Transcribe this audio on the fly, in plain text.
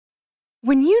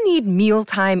When you need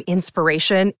mealtime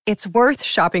inspiration, it's worth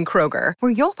shopping Kroger,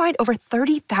 where you'll find over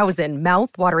 30,000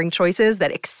 mouth-watering choices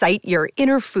that excite your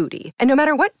inner foodie. And no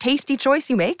matter what tasty choice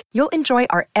you make, you'll enjoy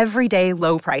our everyday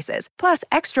low prices, plus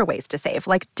extra ways to save,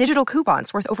 like digital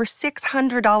coupons worth over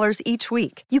 $600 each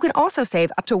week. You can also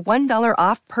save up to $1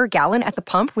 off per gallon at the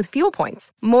pump with fuel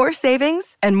points. More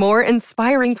savings and more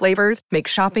inspiring flavors make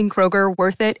shopping Kroger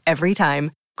worth it every time.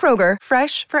 Kroger,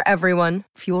 fresh for everyone.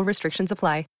 Fuel restrictions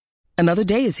apply. Another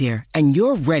day is here, and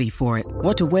you're ready for it.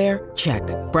 What to wear? Check.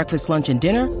 Breakfast, lunch, and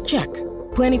dinner? Check.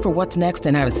 Planning for what's next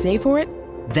and how to save for it?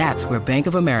 That's where Bank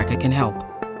of America can help.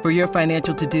 For your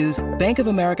financial to-dos, Bank of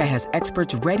America has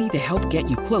experts ready to help get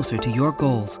you closer to your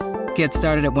goals. Get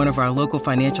started at one of our local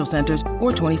financial centers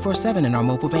or 24/7 in our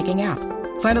mobile banking app.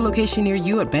 Find a location near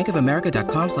you at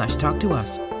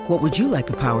bankofamerica.com/talktous. What would you like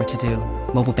the power to do?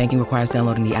 Mobile banking requires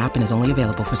downloading the app and is only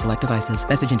available for select devices.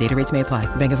 Message and data rates may apply.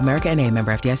 Bank of America N.A.,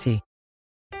 member FDIC.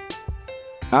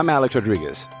 I'm Alex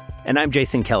Rodriguez. And I'm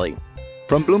Jason Kelly.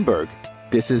 From Bloomberg,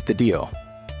 this is The Deal.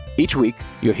 Each week,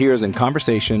 you'll hear us in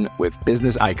conversation with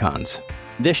business icons.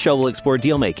 This show will explore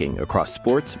deal-making across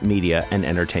sports, media, and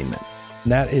entertainment.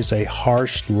 That is a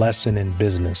harsh lesson in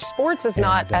business. Sports is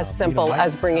not as simple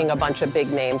as bringing a bunch of big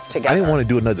names together. I didn't want to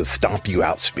do another stomp you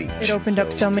out speech. It opened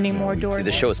up so many more doors.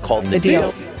 The show is called The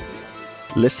Deal.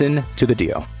 Listen to The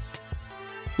Deal.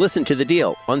 Listen to The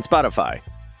Deal on Spotify.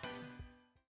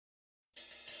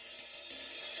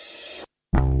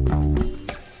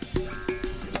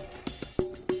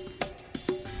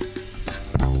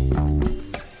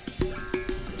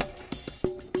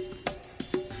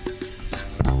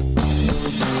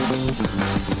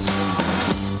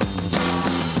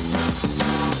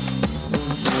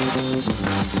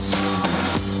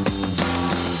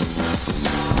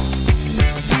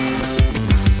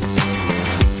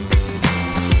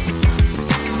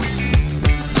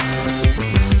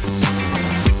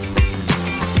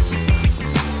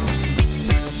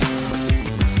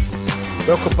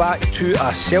 Welcome back to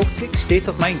A Celtic State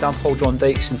of Mind. I'm Paul John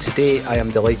Dykes, and today I am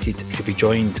delighted to be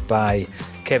joined by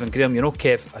Kevin Graham. You know,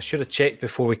 Kev, I should have checked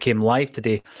before we came live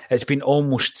today. It's been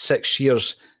almost 6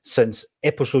 years since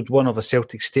episode 1 of A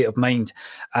Celtic State of Mind,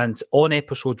 and on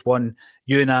episode 1,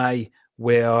 you and I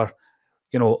were,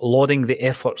 lauding the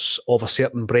efforts of a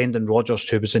certain Brendan Rodgers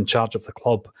who was in charge of the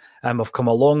club. And we've come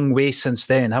a long way since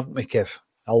then, haven't we, Kev?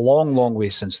 A long, long way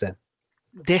since then.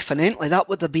 Definitely. That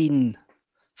would have been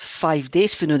 5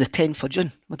 days from now, the 10th of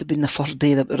June would have been the first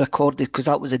day that we recorded, because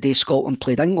that was the day Scotland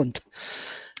played England.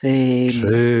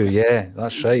 True, yeah,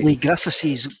 that's right. Lee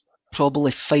Griffiths' probably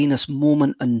finest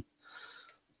moment in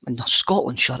a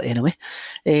Scotland shirt, anyway.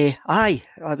 We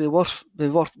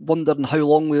were wondering how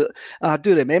long I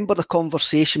do remember the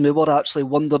conversation. We were actually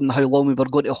wondering how long we were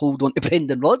going to hold on to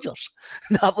Brendan Rodgers.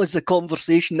 That was the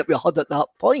conversation that we had at that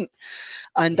point.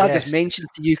 And yes. I just mentioned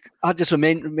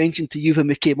to you when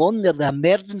we came on there, the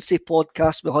emergency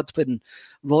podcast we had when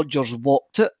Rodgers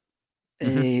walked it,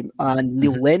 and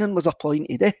Neil Lennon was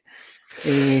appointed.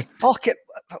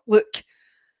 Look,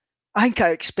 I think I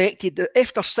expected that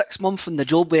after 6 months on the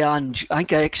job with Ange, I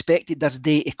think I expected this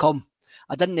day to come.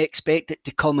 I didn't expect it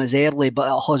to come as early, but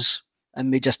it has,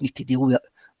 and we just need to deal with it.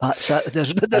 That's it.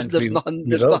 There's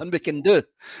nothing we can do.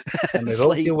 And we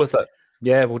will deal with it.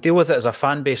 Yeah, we'll deal with it as a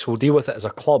fan base, we'll deal with it as a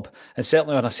club, and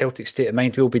certainly on A Celtic State of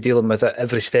Mind, we'll be dealing with it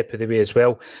every step of the way as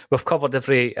well. We've covered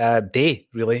every day,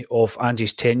 really, of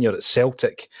Ange's tenure at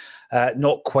Celtic.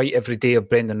 Not quite every day of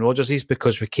Brendan Rodgers',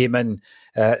 because we came in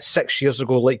 6 years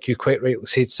ago, like you quite rightly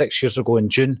said, 6 years ago in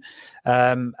June,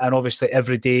 and obviously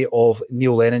every day of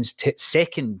Neil Lennon's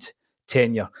second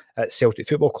tenure at Celtic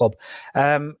Football Club.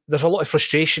 There's a lot of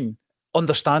frustration,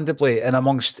 understandably, and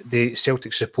amongst the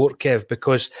Celtic support, Kev,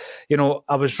 because,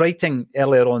 I was writing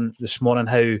earlier on this morning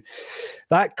how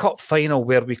that cup final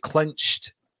where we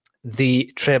clinched the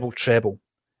treble,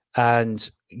 and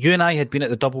you and I had been at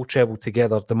the double treble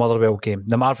together, the Motherwell game,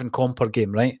 the Marvin Comper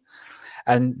game, right?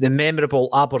 And the memorable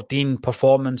Aberdeen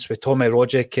performance with Tommy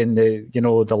Rogic and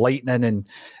the Lightning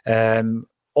and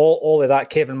all of that,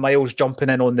 Kevin Miles jumping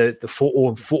in on the photo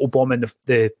and photobombing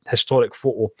the historic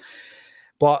photo.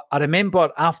 But I remember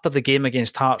after the game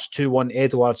against Hearts 2-1,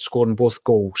 Edouard scoring both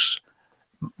goals.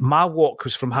 My walk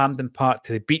was from Hampden Park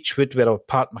to the Beechwood where I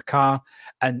parked my car,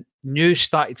 and news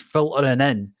started filtering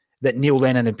in that Neil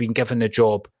Lennon had been given the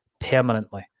job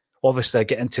permanently. Obviously, I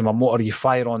get into my motor, you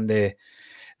fire on the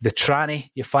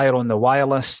tranny, you fire on the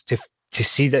wireless to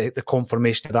see the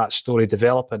confirmation of that story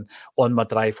developing on my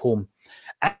drive home.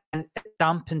 And it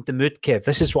dampened the mood, Kev.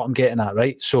 This is what I'm getting at,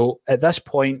 right? So at this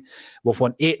point, we've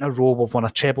won 8 in a row, we've won a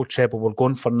treble, we're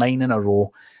going for 9 in a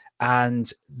row.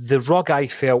 And the rug, I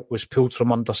felt, was pulled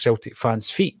from under Celtic fans'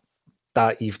 feet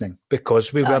that evening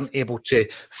because we weren't able to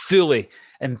fully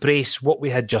embrace what we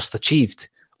had just achieved.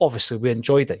 Obviously, we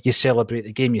enjoyed it. You celebrate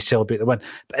the game, you celebrate the win.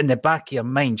 But in the back of your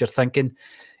mind, you're thinking,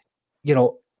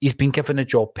 he's been given a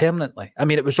job permanently. I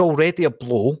mean, it was already a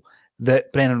blow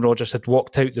that Brendan Rodgers had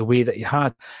walked out the way that he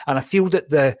had. And I feel that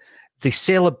the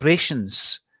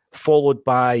celebrations followed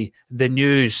by the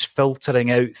news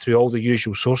filtering out through all the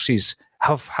usual sources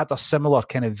have had a similar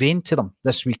kind of vein to them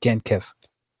this weekend, Kev.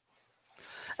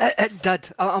 It did.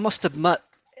 I must admit,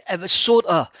 it was sort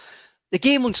of the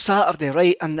game on Saturday,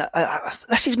 right? And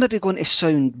this is maybe going to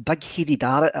sound big-headed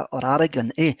or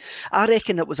arrogant, eh? I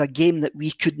reckon it was a game that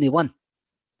we couldn't win.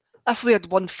 If we had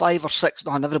won 5 or 6,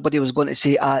 and everybody was going to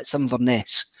say, it's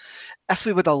Inverness. If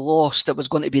we would have lost, it was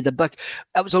going to be the big.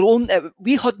 It was our own.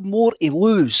 We had more to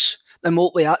lose than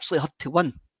what we actually had to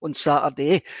win on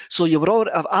Saturday. So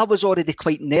I was already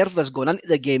quite nervous going into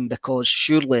the game because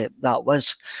surely that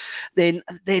was. Then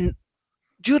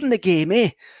during the game,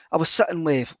 I was sitting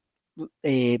with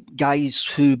guys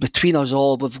who, between us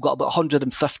all, we've got about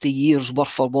 150 years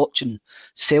worth of watching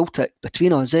Celtic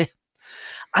between us,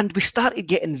 and we started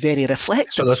getting very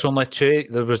reflective. So there's only 2.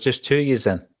 There was just 2 years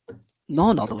in.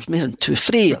 No, there was more than 2.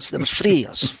 3 years. There was 3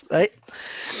 years, right?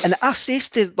 And I says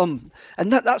to them,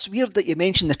 and that's weird that you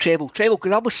mentioned the treble,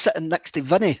 because I was sitting next to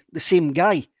Vinny, the same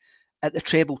guy, at the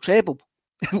treble,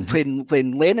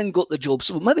 when Lennon got the job.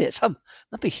 So maybe it's him.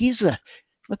 Maybe he's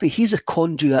a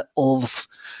conduit of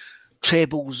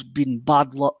trebles being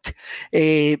bad luck.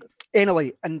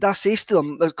 Anyway, and I says to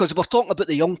them, because we're talking about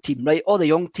the young team, right? All the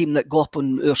young team that go up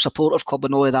on our supporters club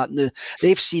and all of that now,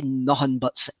 they've seen nothing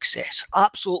but success.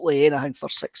 Absolutely anything for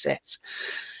success.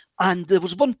 And there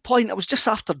was one point, it was just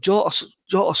after Jota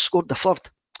scored the third.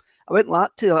 I went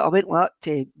like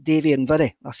to Davy and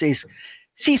Vinny. I says,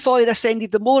 see if I this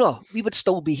ended tomorrow, we would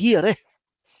still be here, eh?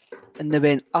 And they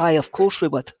went, aye, of course we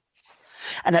would.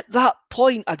 And at that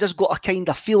point, I just got a kind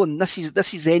of feeling this is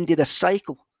the end of the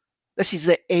cycle. This is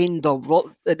the end of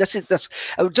this.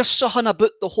 I was just something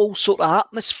about the whole sort of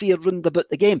atmosphere round about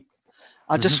the game.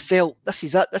 I just felt this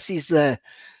is it.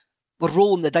 We're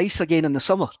rolling the dice again in the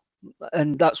summer,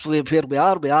 and that's where we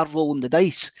are. We are rolling the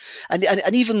dice, and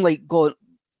even like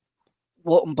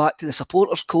walking back to the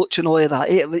supporters coach and all of that.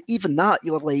 Even that,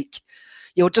 you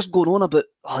were just going on about,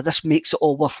 this makes it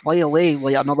all worthwhile,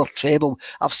 like another treble.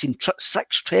 I've seen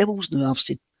 6 trebles now. I've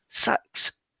seen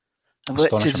 6.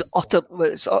 Which is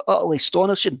utterly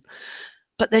astonishing.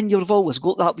 But then you've always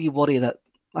got that wee worry that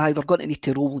we're going to need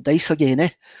to roll the dice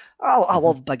again. I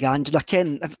love Big Ange, and I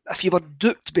can. If you were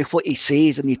duped by what he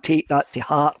says and you take that to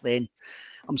heart, then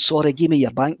I'm sorry, give me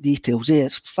your bank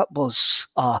details. Football's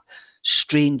a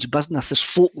strange business. There's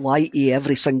folk lie to you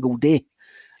every single day.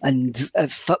 And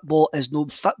football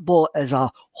is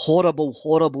a horrible,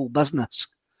 horrible business.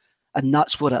 And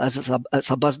that's what it is. It's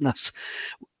a business.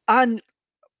 And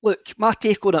look, my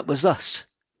take on it was this.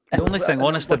 The only thing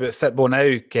honest about football now,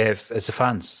 Kev, is the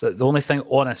fans. The only thing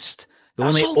honest, the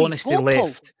only honesty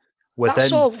left within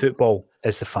football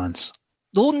is the fans.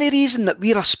 The only reason that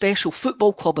we're a special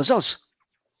football club is us.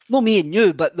 Not me and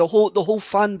you, but the whole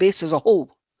fan base as a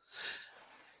whole.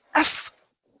 If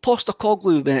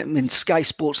Postecoglou, when Sky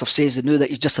Sports have says they know that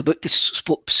he's just about to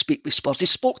speak with Spurs, he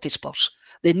spoke to Spurs.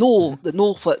 They know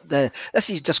what this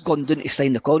is just gone down to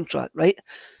sign the contract, right?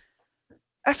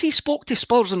 If he spoke to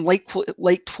Spurs and liked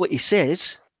what he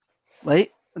says,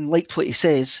 right, and liked what he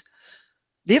says,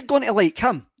 they're going to like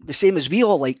him the same as we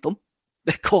all liked him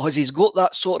because he's got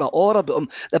that sort of aura about him.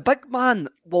 The big man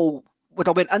would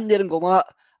have went in there and go,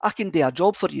 I can do a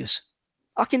job for you.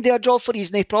 I can do a job for you,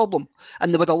 no problem.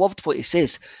 And they would have loved what he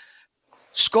says.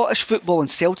 Scottish football and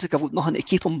Celtic have got nothing to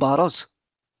keep them bar us.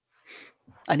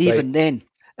 And even then,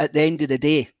 at the end of the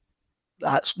day,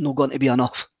 that's not going to be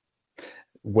enough.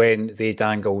 When they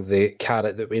dangle the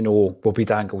carrot that we know will be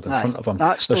dangled in front of them.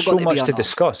 There's so much to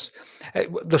discuss.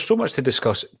 There's so much to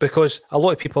discuss because a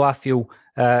lot of people, I feel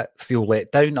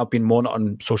let down. I've been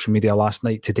monitoring social media last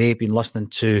night, today, been listening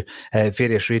to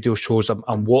various radio shows.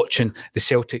 I'm watching the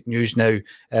Celtic News Now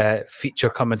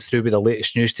feature coming through with the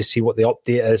latest news to see what the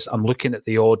update is. I'm looking at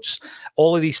the odds.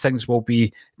 All of these things will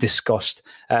be discussed.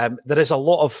 There is a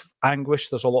lot of anguish.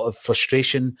 There's a lot of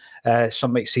frustration.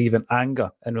 Some might say even anger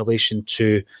in relation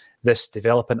to this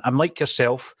developing. I'm like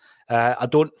yourself. I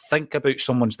don't think about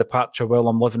someone's departure while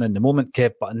I'm living in the moment,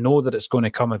 Kev, but I know that it's going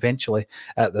to come eventually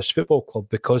at this football club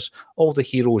because all the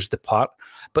heroes depart.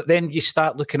 But then you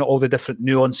start looking at all the different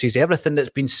nuances, everything that's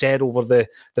been said over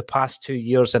the past 2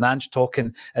 years, and Ange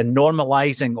talking and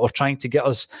normalising or trying to get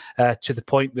us to the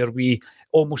point where we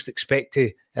almost expect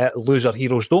to lose our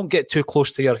heroes. Don't get too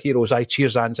close to your heroes.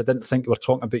 Cheers, Ange. I didn't think we were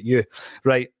talking about you.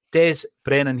 Right. Des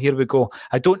Brennan, here we go.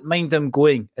 I don't mind him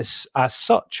going as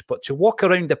such, but to walk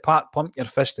around the park, pump your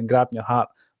fist and grab your heart,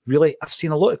 really, I've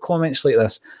seen a lot of comments like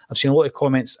this. I've seen a lot of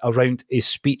comments around his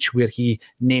speech where he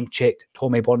name-checked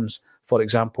Tommy Burns, for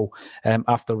example,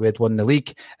 after we had won the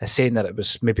league, saying that it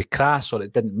was maybe crass or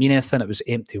it didn't mean anything, it was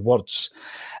empty words.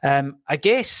 I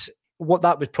guess what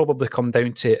that would probably come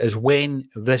down to is when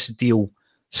this deal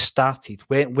started.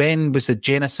 When was the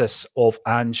genesis of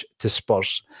Ange to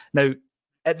Spurs? Now,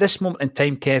 at this moment in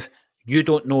time, Kev, you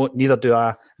don't know, neither do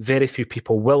I. Very few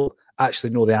people will actually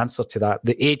know the answer to that.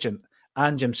 The agent,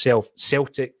 Ange himself,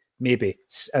 Celtic, maybe,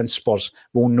 and Spurs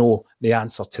will know the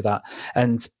answer to that.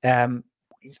 And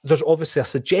there's obviously a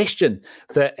suggestion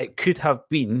that it could have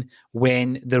been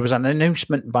when there was an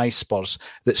announcement by Spurs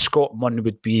that Scott Munn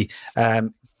would be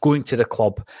going to the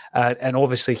club. And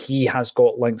obviously he has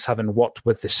got links having worked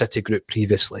with the City Group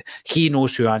previously. He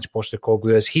knows who Ange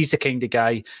Postecoglou is. He's the kind of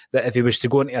guy that if he was to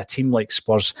go into a team like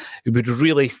Spurs, he would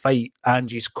really fight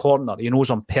Ange's corner. He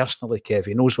knows him personally, Kev.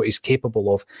 He knows what he's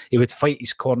capable of. He would fight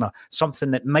his corner.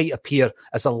 Something that might appear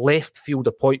as a left field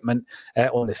appointment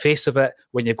on the face of it,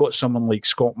 when you've got someone like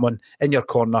Scott Munn in your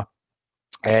corner,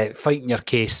 fighting your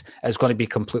case, is going to be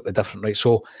completely different, right?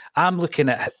 So I'm looking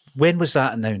at, when was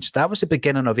that announced? That was the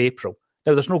beginning of April.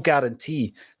 Now, there's no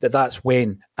guarantee that that's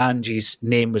when Ange's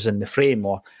name was in the frame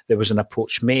or there was an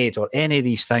approach made or any of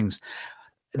these things.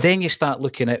 Then you start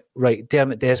looking at, right,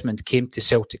 Dermot Desmond came to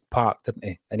Celtic Park, didn't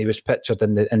he? And he was pictured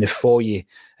in the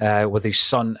foyer with his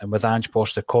son and with Ange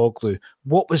Postecoglou.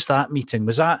 What was that meeting?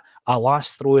 Was that a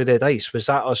last throw of the dice? Was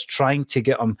that us trying to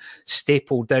get him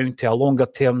stapled down to a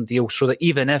longer-term deal so that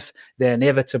even if the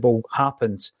inevitable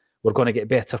happens, we're going to get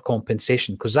better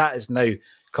compensation? Because that is now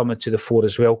coming to the fore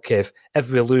as well, Kev. If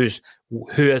we lose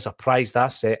who is a prized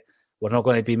asset, we're not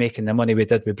going to be making the money we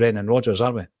did with Brendan Rodgers,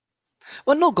 are we?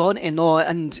 We're not going to, no.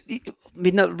 And I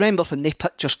mean, I remember when the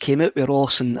pictures came out with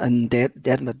Ross and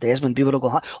Dermot Desmond, people were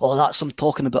going, oh, that's them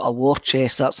talking about a war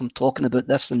chest, that's them talking about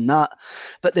this and that.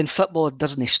 But then football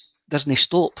doesn't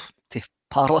stop, to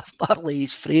parlay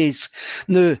his phrase.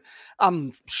 Now,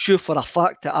 I'm sure for a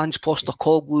fact that Ange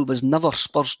Postecoglou was never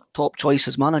Spurs' top choice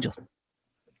as manager.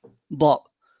 But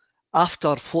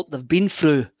after what they've been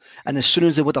through, and as soon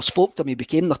as they would have spoke to him, he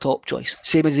became their top choice.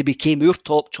 Same as he became our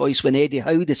top choice when Eddie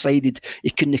Howe decided he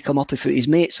couldn't come up without his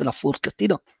mates in a Ford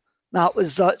Cortina.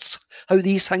 That's how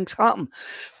these things happen.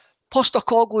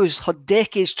 Postecoglou's had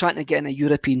decades trying to get into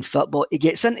European football. He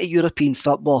gets into European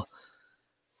football.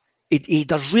 He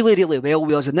does really, really well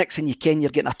with us. The next thing you can,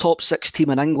 you're getting a top 6 team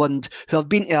in England who have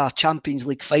been to a Champions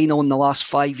League final in the last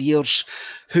 5 years,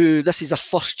 who this is their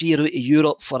first year out of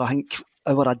Europe for, I think,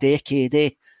 over a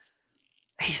decade.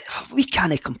 We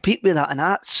can't compete with that, and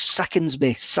that sickened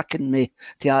me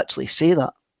to actually say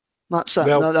that. That's it.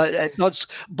 Well, it does.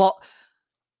 But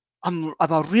I'm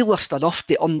a realist enough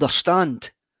to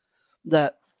understand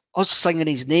that us singing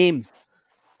his name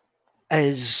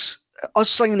and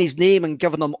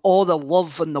giving him all the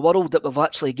love in the world that we've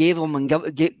actually gave him and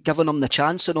given him the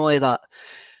chance and all of that.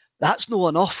 That's not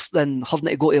enough than having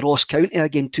to go to Ross County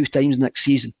again 2 times next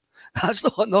season. That's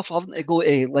not enough having to go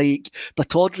to like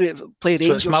Batodry, play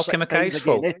Rangers. So it's Malcolm Mackay's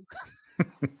fault.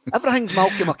 Everything's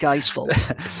Malcolm Mackay's fault.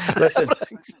 Listen,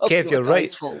 Kev, you're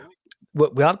right.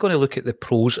 We are going to look at the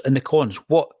pros and the cons.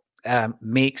 What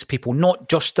makes people, not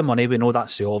just the money, we know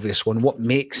that's the obvious one, what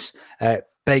makes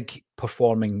big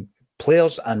performing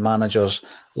players and managers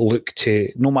look to,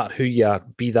 no matter who you are,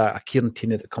 be that a Kieran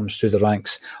Tierney that comes through the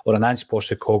ranks or an Ange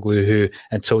Postecoglou who,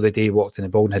 until the day he walked in the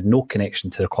building, had no connection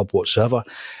to the club whatsoever.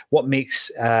 What makes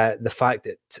the fact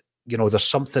that, you know, there's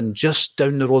something just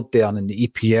down the road there in the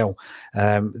EPL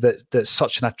that's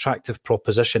such an attractive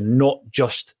proposition, not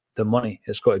just the money,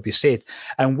 it's got to be said.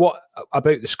 And what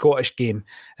about the Scottish game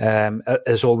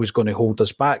is always going to hold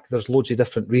us back? There's loads of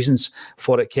different reasons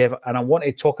for it, Kev, and I want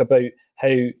to talk about how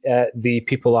the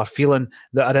people are feeling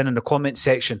that are in the comment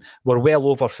section. We're well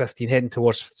over 15, heading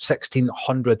towards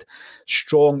 1,600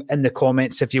 strong in the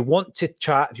comments. If you want to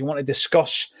chat, if you want to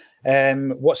discuss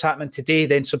what's happening today,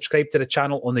 then subscribe to the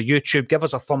channel on the YouTube. Give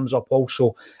us a thumbs up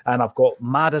also. And I've got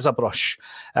Mad as a Brush.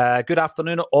 Good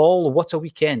afternoon all. What a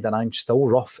weekend. And I'm still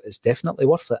rough. It's definitely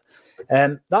worth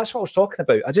it. That's what I was talking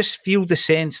about. I just feel the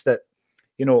sense that,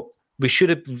 you know, we should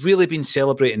have really been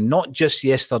celebrating, not just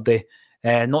yesterday,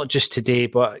 not just today,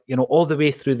 but all the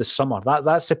way through the summer.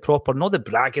 That's the proper, not the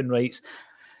bragging rights.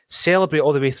 Celebrate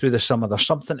all the way through the summer. There's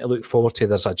something to look forward to.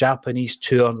 There's a Japanese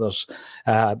tour. There's,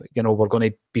 we're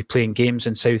going to be playing games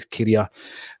in South Korea.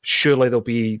 Surely there'll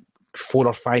be 4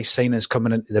 or 5 signings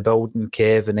coming into the building,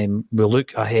 Kev, and then we'll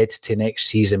look ahead to next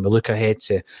season. We'll look ahead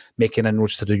to making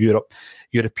inroads to the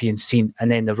European scene,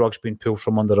 and then the rug's been pulled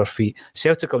from under our feet.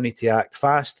 Celtic will need to act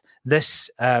fast.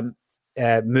 This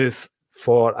move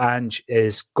for Ange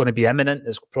is going to be imminent.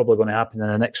 It's probably going to happen in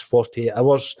the next 48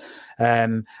 hours.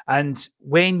 And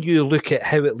when you look at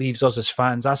how it leaves us as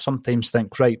fans, I sometimes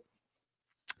think, right,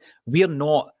 we're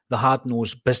not the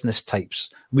hard-nosed business types.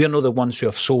 We're not the ones who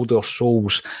have sold our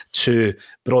souls to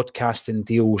broadcasting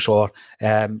deals or,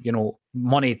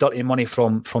 money, dirty money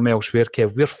from elsewhere,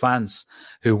 Kev. We're fans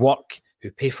who work,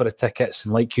 who pay for the tickets,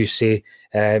 and like you say,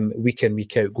 week in,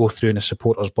 week out, go through in the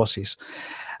supporters' buses.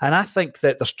 And I think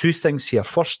that there's 2 things here.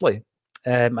 Firstly,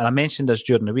 and I mentioned this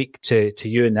during the week to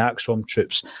you and the Acsom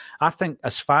troops, I think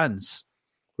as fans,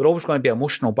 we're always going to be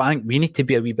emotional, but I think we need to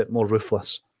be a wee bit more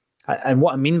ruthless. And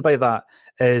what I mean by that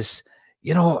is,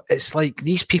 it's like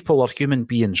these people are human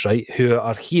beings, right, who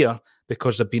are here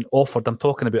because they've been offered, I'm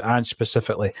talking about Ange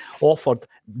specifically, offered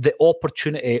the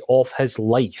opportunity of his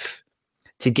life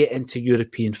to get into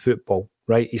European football,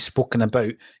 right? He's spoken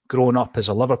about growing up as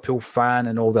a Liverpool fan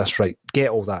and all this, right? Get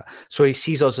all that. So he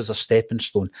sees us as a stepping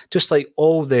stone. Just like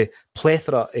all the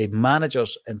plethora of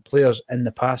managers and players in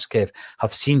the past, Kev,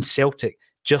 have seen Celtic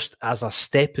just as a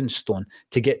stepping stone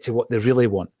to get to what they really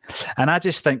want. And I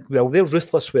just think, well, they're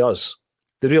ruthless with us.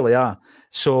 They really are.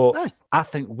 So I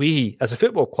think we, as a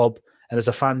football club and as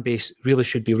a fan base, really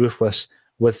should be ruthless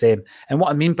with them. And what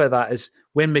I mean by that is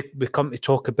when we come to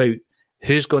talk about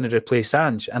who's going to replace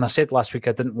Ange, and I said last week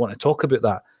I didn't want to talk about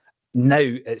that. Now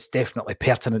it's definitely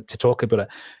pertinent to talk about it.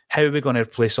 How are we going to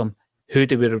replace him? Who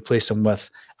do we replace him with?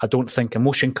 I don't think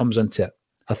emotion comes into it.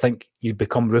 I think you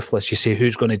become ruthless. You say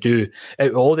who's going to do, out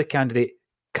of all the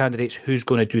candidates, who's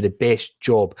going to do the best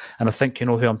job? And I think you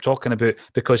know who I'm talking about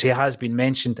because he has been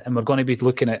mentioned, and we're going to be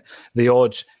looking at the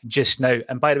odds just now.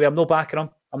 And by the way, I'm not backing him.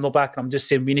 I'm just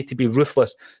saying we need to be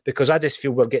ruthless because I just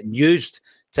feel we're getting used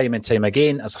time and time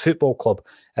again as a football club.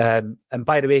 And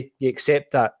by the way, you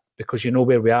accept that because you know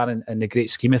where we are in the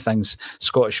great scheme of things,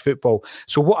 Scottish football.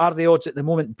 So what are the odds at the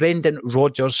moment? Brendan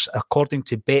Rodgers, according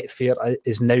to Betfair,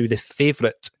 is now the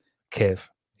favourite, Kev.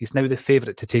 He's now the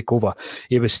favourite to take over.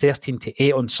 He was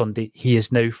 13-8 on Sunday. He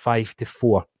is now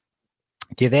 5-4.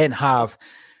 You then have...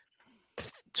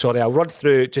 Sorry, I'll run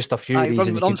through just a few of these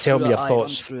and you can tell me your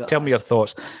thoughts. Tell me your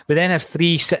thoughts. We then have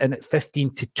 3 sitting at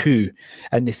 15-2,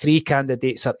 and the 3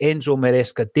 candidates are Enzo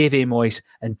Maresca, Davy Moyes,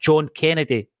 and John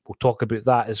Kennedy. We'll talk about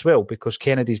that as well because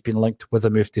Kennedy's been linked with a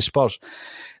move to Spurs.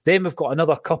 Then we've got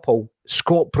another couple,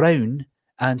 Scott Brown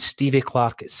and Stevie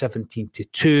Clark at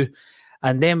 17-2,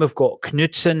 and then we've got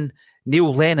Knudsen,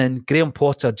 Neil Lennon, Graham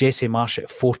Potter, Jesse Marsh at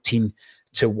 14-1.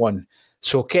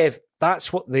 So, Kev,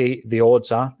 that's what the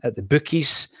odds are at the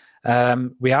bookies.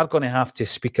 We are going to have to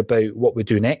speak about what we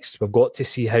do next. We've got to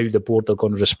see how the board are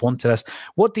going to respond to this.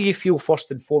 What do you feel first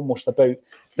and foremost about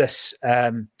this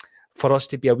for us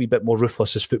to be a wee bit more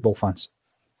ruthless as football fans?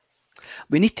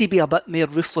 We need to be a bit more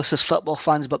ruthless as football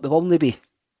fans, but we will not be.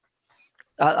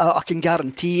 I can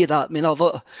guarantee you that. I mean,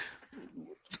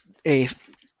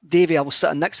 Davey, I was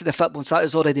sitting next to the football, so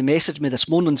has already messaged me this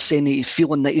morning saying that he's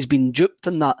feeling that he's been duped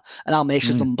in that. And I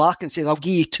messaged him back and said, I'll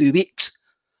give you 2 weeks.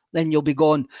 Then you'll be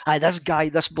gone, this guy,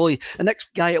 this boy. The next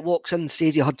guy that walks in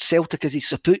says he had Celtic as his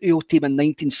Saputo team in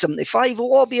 1975.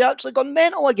 Well, I'll be actually gone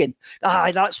mental again.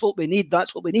 That's what we need.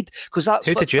 That's what we need. Because that's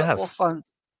who what did you have?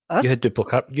 You had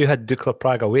Dukla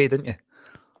Prague away, didn't you?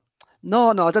 No,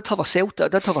 I did have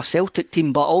a Celtic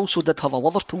team, but I also did have a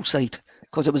Liverpool side.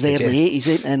 Because it was the early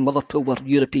 80s, and Liverpool were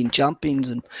European champions.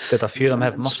 And did a few of them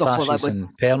have moustaches like and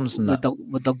perms and that?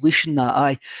 With the Lucian,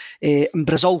 that, in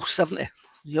Brazil 70.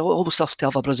 You always have to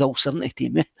have a Brazil 70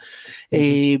 team,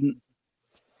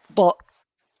 but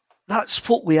that's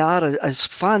what we are as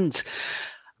fans.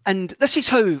 And this is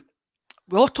how we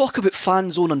all talk about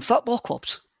fans owning football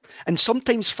clubs. And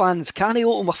sometimes fans can't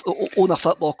own a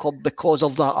football club because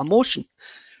of that emotion.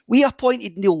 We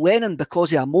appointed Neil Lennon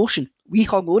because of emotion. We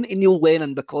hung on to Neil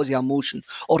Lennon because of emotion,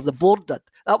 or the board did.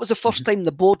 That was the first time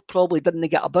the board probably didn't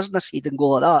get a business head and go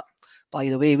like that. By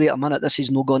the way, wait a minute, this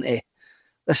is not going to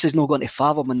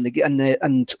fathom, and we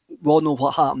all know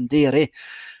what happened there,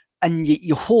 And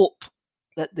you hope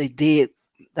that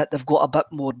they've got a bit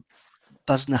more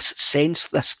business sense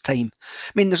this time.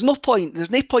 I mean, there's no point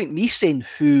me saying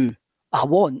who I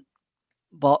want,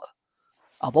 but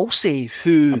I will say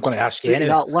who I'm going to ask you anyway.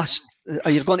 That list.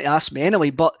 You're going to ask me anyway,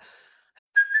 but...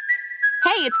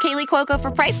 Hey, it's Kaylee Cuoco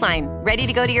for Priceline. Ready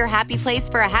to go to your happy place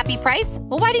for a happy price?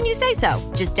 Well, why didn't you say so?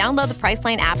 Just download the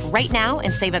Priceline app right now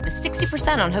and save up to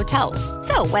 60% on hotels.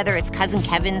 So whether it's Cousin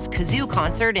Kevin's Kazoo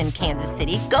Concert in Kansas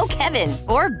City, go Kevin,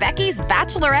 or Becky's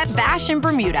Bachelorette Bash in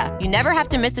Bermuda, you never have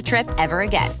to miss a trip ever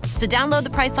again. So download the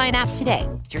Priceline app today.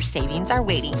 Your savings are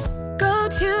waiting. Go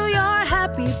to your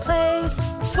happy place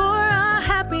for a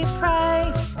happy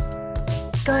price.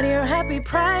 Go to your happy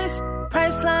price,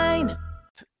 Priceline.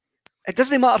 It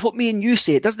doesn't matter what me and you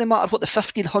say. It doesn't matter what the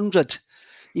 1,500.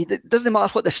 It doesn't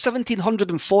matter what the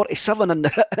 1,747 and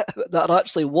that are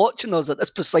actually watching us at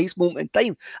this precise moment in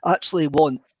time actually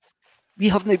want. We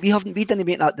didn't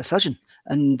make that decision,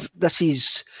 and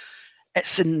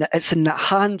it's in the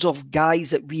hands of guys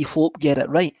that we hope get it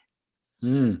right.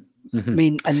 Mm-hmm. I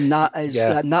mean, and that is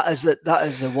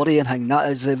the worrying thing.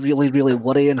 That is a really, really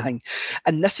worrying thing.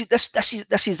 And this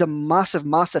is a massive,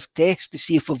 massive test to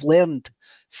see if we've learned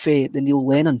from the Neil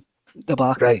Lennon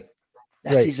debacle. Right.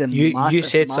 This is a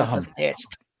massive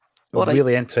test. Well,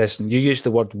 really interesting. You used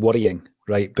the word worrying,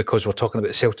 right? Because we're talking about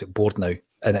the Celtic board now,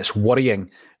 and it's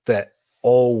worrying that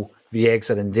all the eggs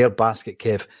are in their basket,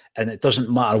 Kev, and it doesn't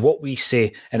matter what we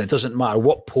say, and it doesn't matter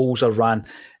what polls are ran.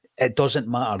 It doesn't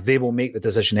matter. They will make the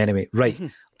decision anyway. Right.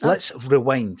 Let's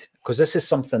rewind, because this is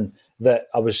something that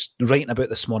I was writing about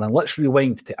this morning. Let's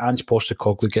rewind to Ange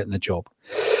Postecoglou getting the job.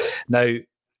 Now,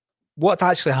 what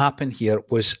actually happened here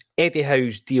was Eddie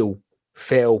Howe's deal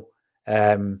fell,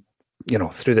 through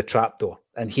the trapdoor,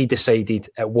 and he decided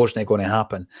it wasn't going to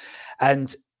happen.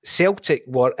 And Celtic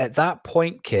were, at that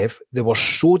point, Kev, they were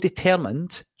so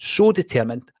determined.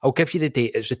 I'll give you the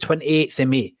date. It's the 28th of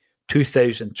May,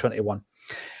 2021.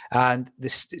 And the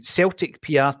Celtic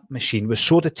PR machine was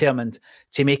so determined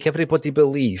to make everybody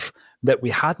believe that we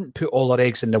hadn't put all our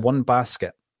eggs in the one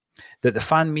basket, that the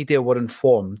fan media were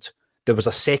informed there was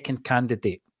a second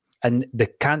candidate. And the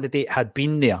candidate had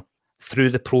been there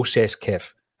through the process,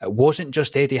 Kev. It wasn't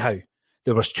just Eddie Howe.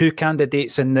 There was two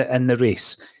candidates in the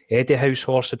race. Eddie Howe's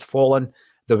horse had fallen.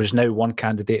 There was now one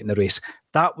candidate in the race.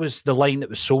 That was the line that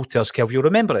was sold to us, Kev. You'll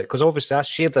remember it, because obviously I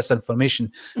shared this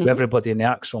information with everybody in the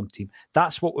Acsom team.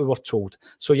 That's what we were told.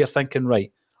 So you're thinking,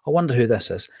 right, I wonder who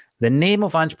this is. The name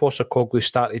of Ange Postecoglou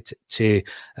started to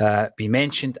be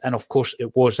mentioned, and of course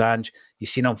it was Ange. You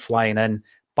seen him flying in.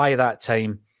 By that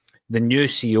time, the new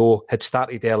CEO had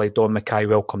started early. Don Mackay,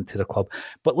 welcome to the club.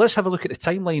 But let's have a look at the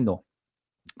timeline, though.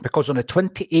 Because on the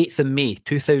 28th of May,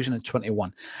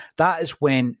 2021, that is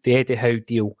when the Eddie Howe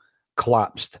deal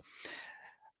collapsed.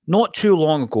 Not too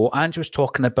long ago, Ange was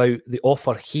talking about the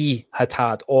offer he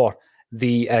had or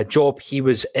the job he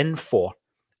was in for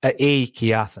at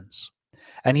AEK Athens.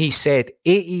 And he said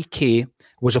AEK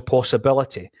was a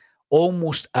possibility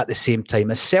almost at the same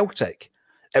time as Celtic.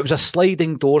 It was a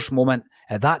sliding doors moment.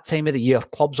 At that time of the year,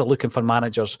 clubs are looking for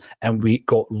managers, and we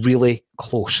got really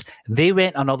close. They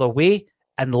went another way.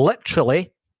 And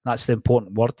literally, that's the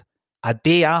important word, a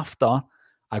day after,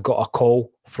 I got a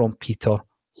call from Peter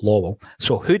Lawwell.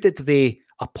 So who did they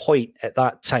appoint at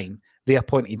that time? They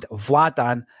appointed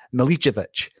Vladan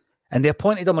Milicevic, and they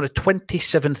appointed him on the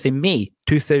 27th of May,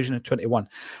 2021.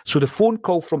 So the phone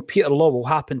call from Peter Lawwell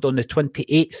happened on the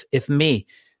 28th of May,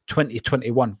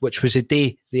 2021, which was the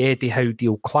day the Eddie Howe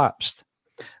deal collapsed.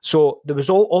 So there was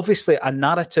obviously a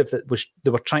narrative that they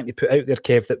were trying to put out there,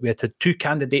 Kev, that we had two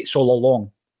candidates all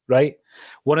along, right?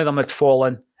 One of them had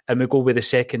fallen, and we go with the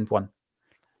second one.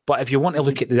 But if you want to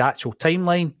look at the actual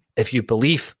timeline, if you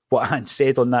believe what Ange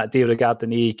said on that day regarding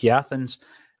AEK Athens,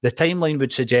 the timeline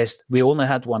would suggest we only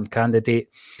had one candidate.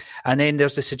 And then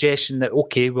there's the suggestion that,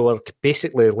 okay, we were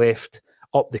basically left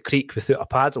up the creek without a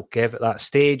paddle, Kev, at that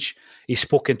stage. He's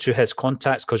spoken to his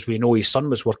contacts, because we know his son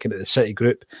was working at the City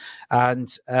Group.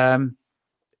 And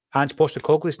Ange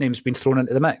Postecoglou's name's been thrown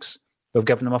into the mix. We've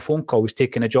given him a phone call. He's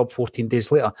taken a job 14 days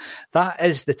later. That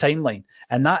is the timeline.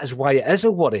 And that is why it is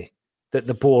a worry that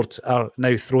the board are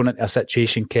now thrown into a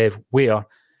situation, Kev, where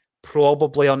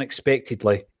probably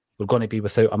unexpectedly we're going to be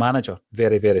without a manager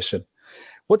very, very soon.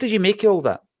 What did you make of all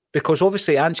that? Because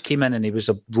obviously Ange came in and he was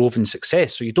a roving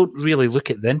success, so you don't really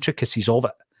look at the intricacies of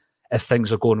it if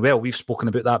things are going well. We've spoken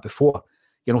about that before.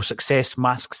 Success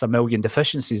masks a million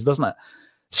deficiencies, doesn't it?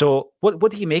 So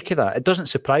what do you make of that? It doesn't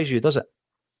surprise you, does it?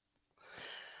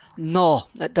 No,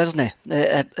 it doesn't.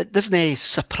 It doesn't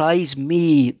surprise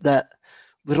me that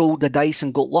we rolled the dice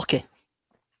and got lucky,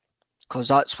 because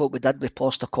that's what we did with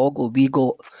Postecoglou. We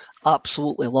got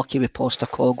absolutely lucky with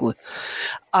Postecoglou.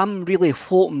 I'm really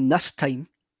hoping this time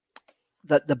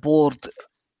that the board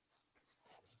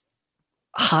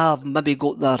have maybe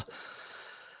got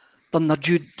done their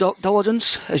due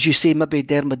diligence. As you say, maybe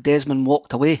Dermot Desmond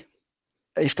walked away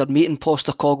after meeting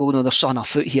Postecoglou and their son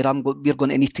afoot here. We're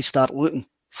going to need to start looking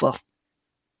for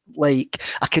like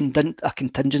a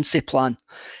contingency plan.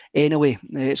 Anyway,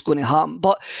 it's going to happen.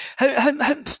 But how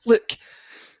look,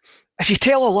 if you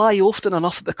tell a lie often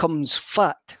enough, it becomes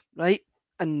fact, right?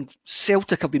 And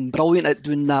Celtic have been brilliant at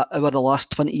doing that over the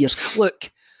last 20 years.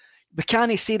 Look, we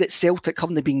can't say that Celtic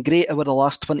haven't been great over the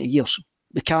last 20 years.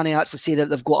 We can't actually say that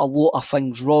they've got a lot of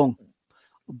things wrong.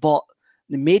 But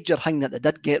the major thing that they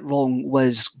did get wrong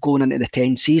was going into the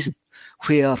 10 season,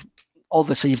 where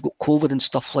obviously you've got COVID and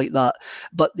stuff like that.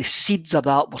 But the seeds of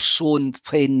that were sown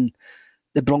when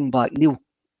they brought back Neil.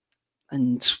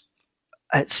 And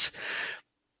that's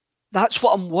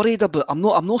what I'm worried about. I'm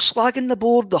not slagging the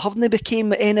board. They haven't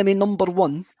became enemy number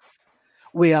one.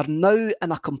 We are now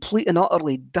in a complete and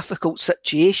utterly difficult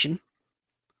situation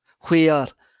where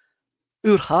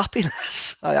our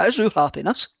happiness, it is our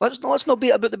happiness. Let's not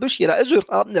beat about the bush here. It is our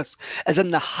happiness is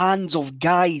in the hands of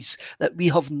guys that we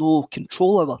have no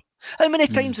control over. How many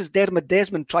times has Dermot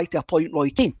Desmond tried to appoint Roy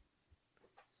Keane?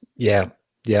 Yeah,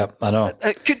 I know.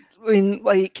 It could. I mean,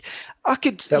 like, I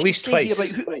could at least twice.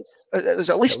 It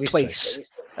was at least twice.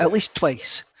 At least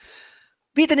twice.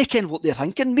 We didn't ken what they're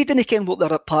thinking. We didn't ken what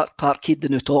they're at Parkhead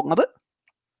and talking about.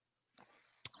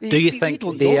 Do you think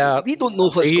they are? We don't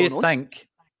know what's going on.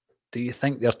 Do you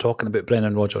think they're talking about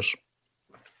Brendan Rodgers?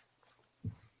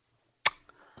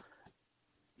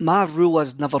 My rule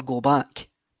is never go back.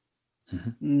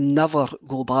 Mm-hmm. Never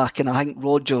go back. And I think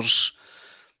Rodgers,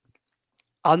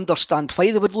 I understand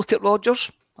why they would look at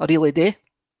Rodgers. I really do.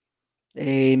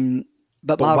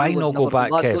 But why not go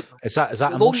back, Kev? Is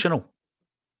that emotional?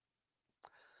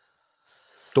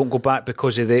 Don't go back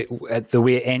because of the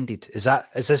way it ended. Is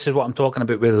this what I'm talking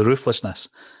about with the ruthlessness?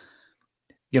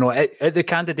 You know, at the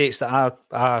candidates that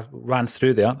I ran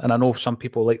through there, and I know some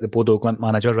people like the Bodo Glimt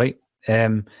manager, right?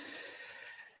 At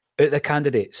the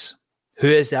candidates, who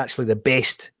is actually the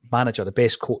best manager, the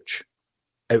best coach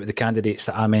out of the candidates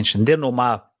that I mentioned? They're not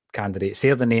my candidates.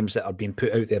 They're the names that are being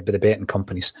put out there by the betting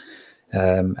companies,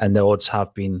 and the odds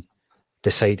have been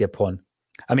decided upon.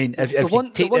 I mean, if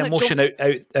you take the emotion out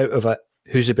of it,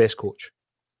 who's the best coach?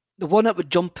 The one that would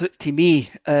jump out to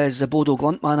me is the Bodo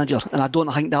Glimt manager, and I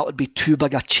don't think that would be too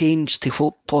big a change to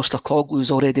what Postecoglou's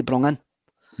already brought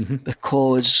in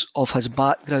because of his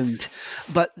background.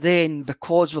 But then,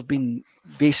 because we've been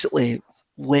basically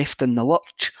left in the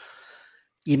lurch,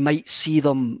 you might see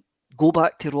them go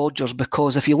back to Rodgers,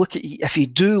 because if you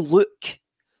do look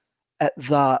at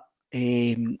that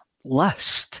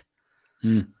list,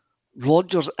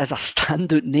 Rodgers is a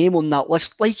standout name on that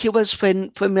list, like he was when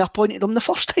we appointed him the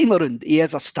first time around. He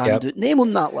is a standout name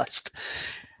on that list.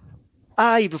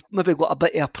 I've maybe got a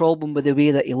bit of a problem with the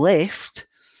way that he left,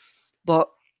 but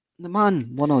the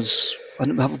man won us,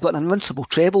 and we've got an invincible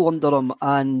treble under him,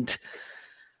 and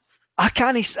I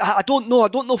don't know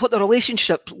what the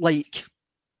relationship like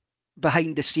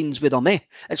behind the scenes with him.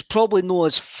 It's probably not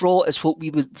as fraught as what we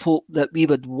would hope that we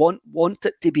would want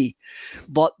it to be.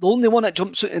 But the only one that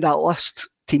jumps out of that list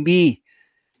to me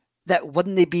that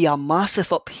wouldn't be a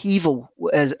massive upheaval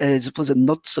was it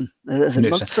Knudsen? Is it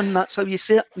Knudsen? That's how you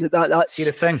say it. That's see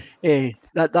the thing.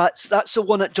 That's the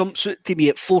one that jumps out to me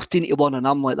at 14-1, and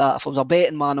I'm like that. If I was a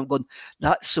betting man, I'm going,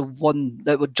 that's the one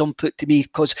that would jump out to me,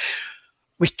 because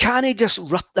we can't just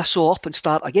rip this all up and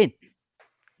start again,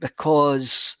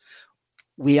 because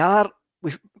we've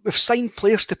signed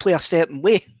players to play a certain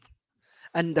way,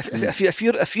 and if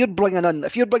you're bringing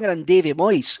in Davy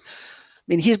Moyes, I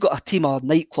mean, he's got a team of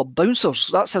nightclub bouncers.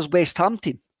 That's his West Ham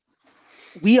team.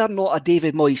 We are not a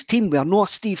David Moyes team. We are not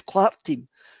a Steve Clark team.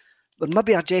 We're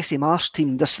maybe a Jesse Marsh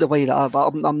team. This is the way that I'm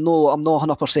not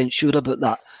 100% sure about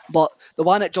that. But the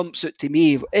one that jumps out to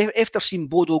me, after seeing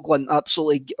Bodo Glimt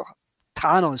absolutely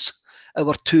tan us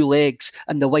our two legs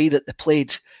and the way that they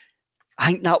played, I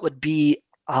think that would be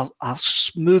a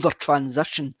smoother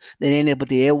transition than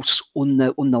anybody else on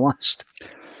the list.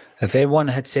 If anyone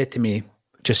had said to me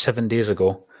just 7 days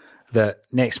ago that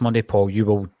next Monday, Paul, you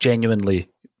will genuinely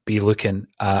be looking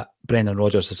at Brendan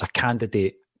Rodgers as a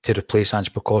candidate to replace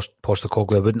Ange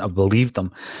Postecoglou, I wouldn't have believed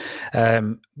them.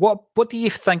 What do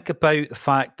you think about the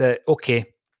fact that, okay,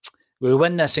 we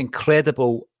win this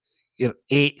incredible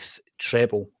 8th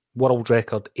treble, world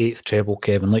record 8th treble,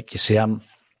 Kevin? Like you say, I'm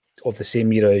of the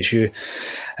same era as you.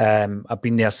 I've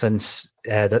been there since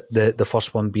the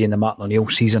first one being the Martin O'Neill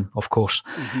season, of course.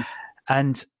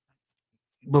 And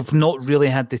we've not really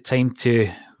had the time to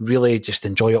really just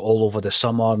enjoy it all over the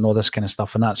summer and all this kind of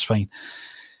stuff, and that's fine.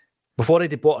 We've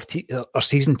already bought our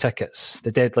season tickets.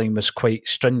 The deadline was quite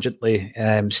stringently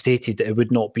stated that it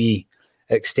would not be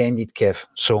extended, Kev.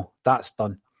 So that's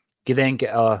done. You then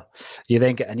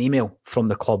get an email from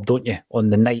the club, don't you, on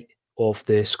the night of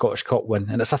the Scottish Cup win,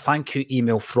 and it's a thank you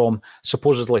email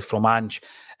supposedly from Ange.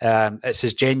 It's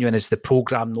as genuine as the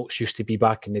programme notes used to be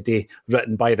back in the day,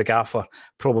 written by the gaffer,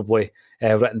 probably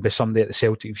written by somebody at the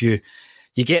Celtic View.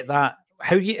 You get that.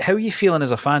 How are you feeling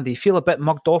as a fan? Do you feel a bit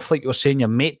mugged off, like you're saying your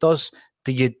mate does?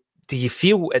 Do you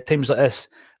feel at times like this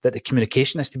that the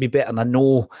communication has to be better? And I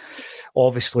know,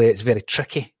 obviously, it's very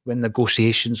tricky when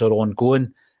negotiations are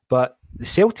ongoing, but the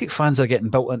Celtic fans are getting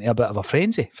built into a bit of a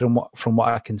frenzy from what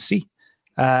I can see.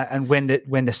 And when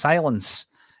the silence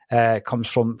comes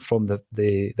from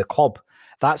the club,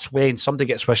 that's when somebody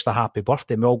gets wished a happy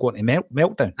birthday and we all go into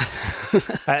meltdown.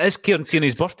 It is Kieran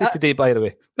Tierney's birthday today, by the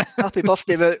way. Happy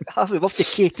birthday,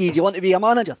 KT. Do you want to be a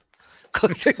manager?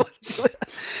 When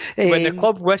the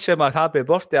club wish him a happy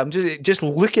birthday, I'm just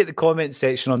look at the comment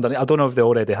section underneath. I don't know if they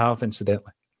already have,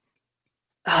 incidentally.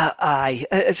 Aye,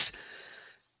 there's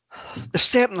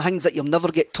certain things that you'll never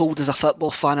get told as a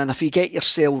football fan, and if you get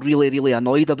yourself really, really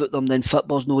annoyed about them, then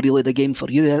football's not really the game for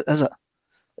you, is it?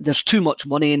 There's too much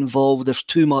money involved. There's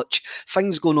too much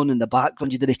things going on in the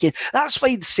background. That's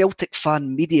why the Celtic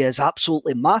fan media is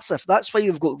absolutely massive. That's why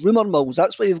you've got rumour mills.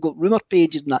 That's why you've got rumour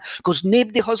pages and that, because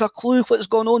nobody has a clue what's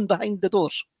going on behind the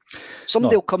doors.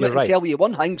 Somebody will come out and tell you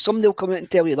one thing. Somebody will come out and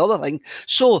tell you another thing.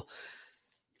 So,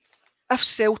 if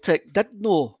Celtic did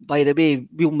know, by the way,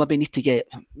 we'll maybe need to get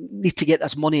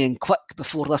this money in quick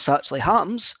before this actually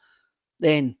happens,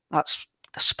 then that's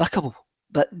despicable.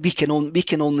 But we can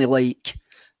only like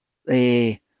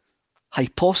hypothesize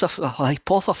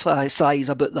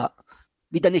about that.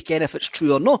 We didn't care if it's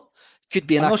true or not. Could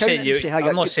be an I'm not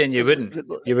saying you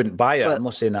wouldn't buy it. I'm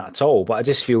not saying that at all. But I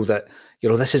just feel that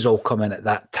this is all coming at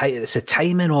that time. It's a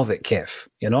timing of it, Kev.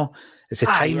 It's a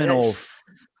timing of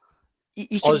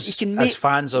us as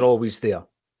fans are always there.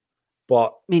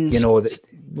 But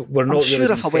we're not really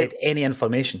being fed any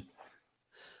information.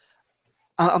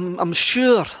 I'm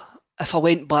sure if I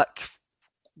went back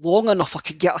long enough, I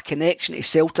could get a connection to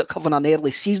Celtic having an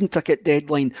early season ticket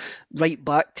deadline right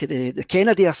back to the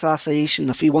Kennedy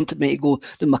assassination, if he wanted me to go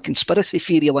to my conspiracy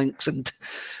theory links and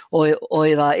all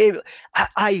that.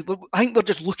 I think we're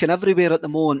just looking everywhere at the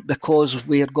moment because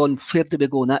we're going, where do we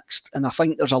go next? And I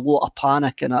think there's a lot of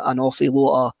panic and an awful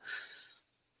lot of...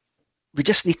 We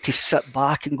just need to sit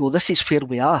back and go, this is where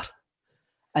we are.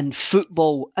 In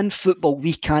football,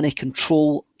 we can't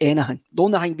control anything. The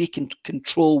only thing we can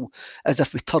control is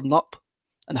if we turn up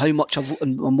and how much of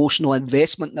emotional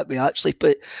investment that we actually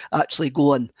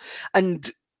go in. And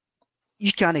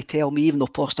you can't tell me, even though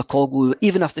Postecoglou,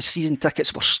 even if the season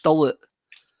tickets were still out,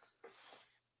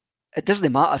 it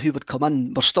doesn't matter who would come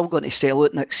in. We're still going to sell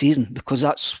out next season because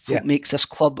that's what makes this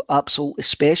club absolutely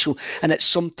special. And it's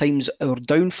sometimes our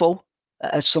downfall.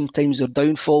 It is sometimes their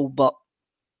downfall, but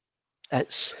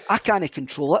I can't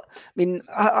control it. I mean,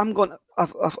 I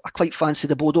quite fancy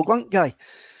the Bodo Glimt guy.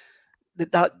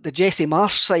 The Jesse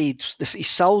Marsh side, the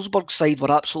Salzburg side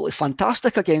were absolutely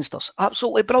fantastic against us.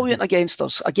 Absolutely brilliant against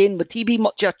us. Again, with TB,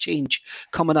 much a change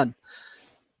coming in.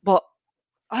 But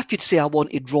I could say I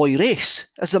wanted Roy Race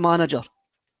as the manager.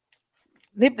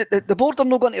 The board are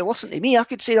not going to listen to me. I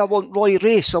could say I want Roy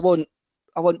Race. I want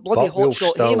bloody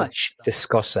Hotshot Hamish.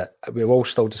 Discuss it. We will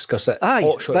still discuss it.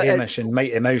 Hotshot Hamish and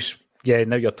Mighty Mouse. Yeah,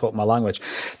 now you're talking my language.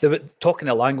 Talking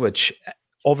the language,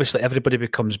 obviously everybody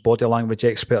becomes body language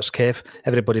experts, Kev.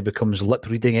 Everybody becomes lip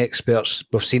reading experts.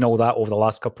 We've seen all that over the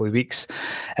last couple of weeks.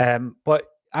 But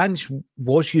Ange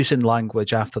was using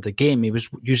language after the game. He was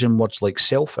using words like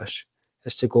selfish,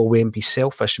 as to go away and be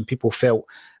selfish. And people felt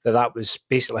that was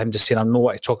basically him just saying, I'm not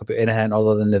going to talk about anything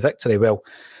other than the victory. Well,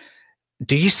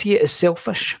 do you see it as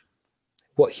selfish?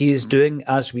 What he is doing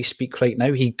as we speak right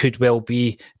now, he could well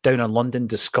be down in London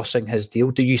discussing his deal.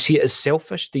 Do you see it as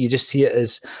selfish? Do you just see it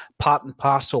as part and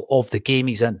parcel of the game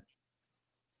he's in?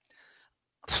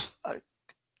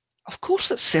 Of course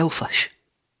it's selfish.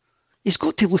 He's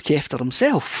got to look after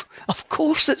himself. Of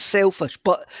course it's selfish,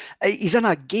 but he's in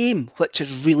a game which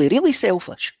is really, really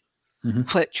selfish,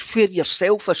 where you're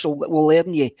selfish will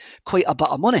earn you quite a bit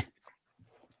of money.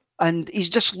 And he's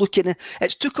just looking at...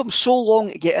 It's took him so long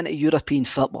to get into European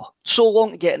football.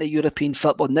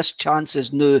 And this chance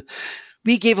is new.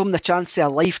 We gave him the chance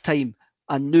of a lifetime,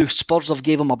 and now Spurs have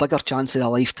gave him a bigger chance of a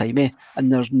lifetime, eh?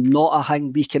 And there's not a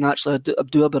thing we can actually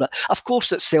do about it. Of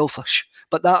course it's selfish,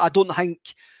 but that I don't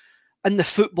think in the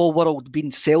football world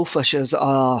being selfish is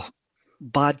a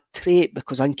bad trait,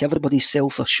 because I think everybody's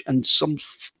selfish in some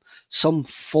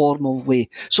form of way.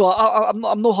 So I'm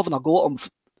not having a go at him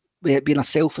being a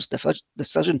selfish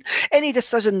decision. Any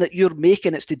decision that you're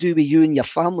making, it's to do with you and your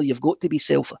family, you've got to be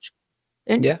selfish.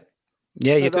 Yeah.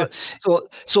 Yeah, you do.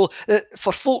 So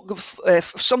for folk,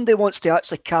 if somebody wants to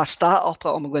actually cast that up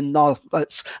at him, I'm going, no, I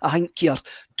think you're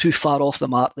too far off the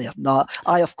mark there. No,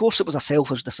 of course it was a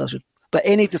selfish decision, but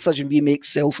any decision we make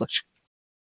selfish.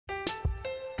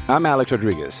 I'm Alex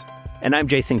Rodriguez. And I'm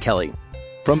Jason Kelly.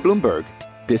 From Bloomberg,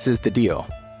 this is The Deal.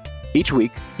 Each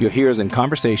week, you'll hear us in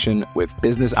conversation with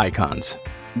business icons.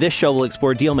 This show will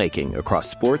explore deal-making across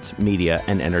sports, media,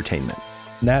 and entertainment.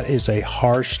 That is a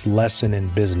harsh lesson in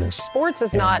business. Sports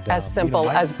is not as simple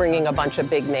as bringing a bunch of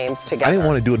big names together. I didn't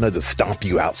want to do another stomp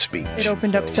you out speech. It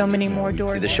opened up so many more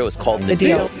doors. The show is called The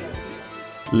Deal.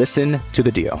 Listen to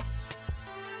The Deal.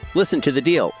 Listen to The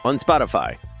Deal on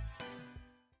Spotify.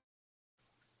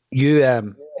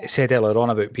 You said earlier on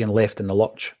about being left in the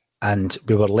lurch, and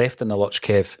we were left in the lurch,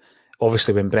 Kev,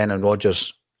 obviously when Brendan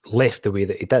Rodgers left the way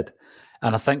that he did.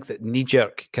 And I think that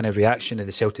knee-jerk kind of reaction of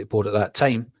the Celtic board at that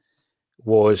time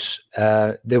was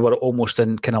they were almost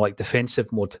in kind of like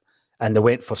defensive mode, and they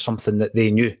went for something that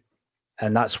they knew,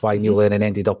 and that's why Neil Lennon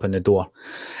ended up in the door.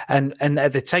 And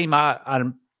at the time, I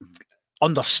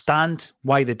understand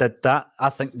why they did that.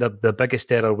 I think the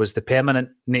biggest error was the permanent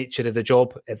nature of the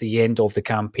job at the end of the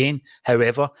campaign.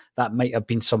 However, that might have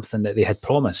been something that they had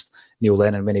promised Neil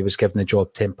Lennon when he was given the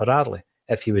job temporarily,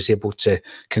 if he was able to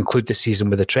conclude the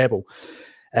season with a treble.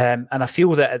 And I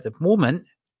feel that at the moment,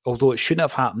 although it shouldn't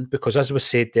have happened, because as was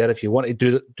said there, if you want to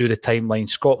do the timeline,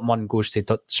 Scott Munn goes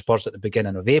to Spurs at the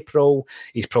beginning of April.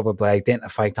 He's probably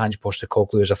identified Ange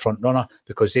Postecoglou as a front runner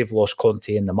because they've lost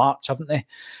Conte in the March, haven't they?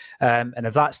 And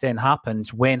if that's then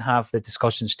happens, when have the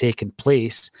discussions taken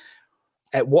place?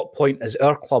 At what point has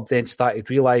our club then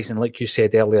started realising, like you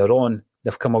said earlier on,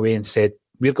 they've come away and said,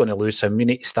 we're going to lose him. We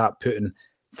need to start putting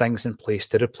things in place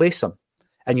to replace him.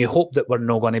 And you hope that we're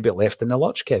not going to be left in the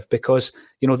lurch, Kev, because,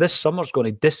 this summer's going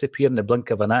to disappear in the blink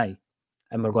of an eye,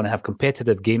 and we're going to have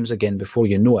competitive games again before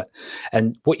you know it.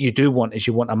 And what you do want is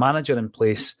you want a manager in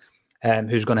place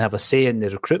who's going to have a say in the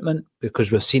recruitment,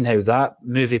 because we've seen how that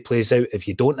movie plays out if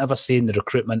you don't have a say in the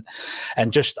recruitment.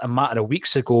 And just a matter of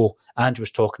weeks ago, Ange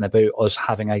was talking about us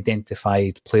having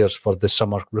identified players for the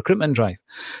summer recruitment drive.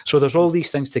 So there's all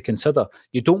these things to consider.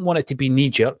 You don't want it to be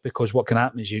knee-jerk, because what can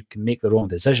happen is you can make the wrong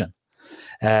decision.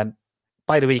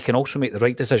 By the way, you can also make the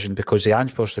right decision, because the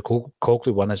Ange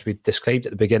Postecoglou one, as we described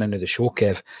at the beginning of the show,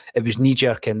 Kev, it was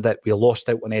knee-jerk in that we lost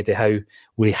out on Eddie Howe.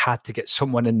 We had to get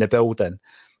someone in the building.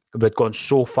 We'd gone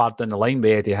so far down the line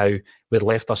with Eddie Howe, we'd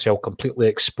left ourselves completely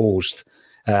exposed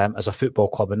as a football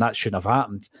club, and that shouldn't have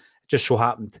happened. It just so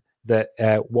happened that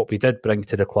what we did bring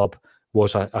to the club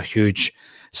was a huge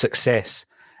success.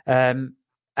 And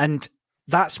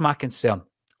that's my concern,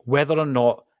 whether or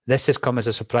not this has come as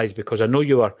a surprise, because I know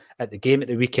you were at the game at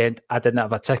the weekend. I didn't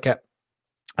have a ticket.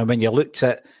 And when you looked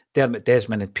at Dermot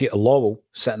Desmond and Peter Lawwell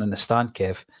sitting in the stand,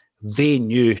 Kev, they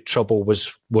knew trouble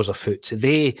was afoot.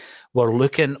 They were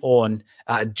looking on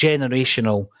at a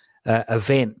generational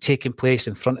event taking place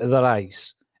in front of their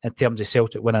eyes in terms of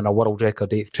Celtic winning a world record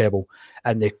 8th treble,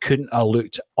 and they couldn't have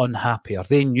looked unhappier.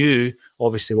 They knew,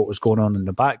 obviously, what was going on in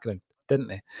the background, didn't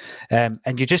they?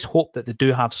 And you just hope that they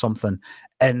do have something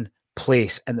in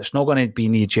place, and it's not going to be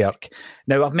knee-jerk.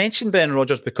 Now, I've mentioned Brendan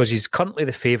Rodgers because he's currently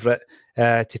the favourite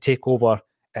to take over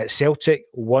at Celtic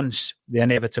once the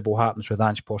inevitable happens with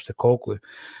Ange Postecoglou.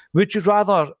 Would you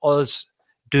rather us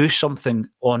do something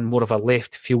on more of a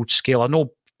left field scale? I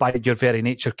know by your very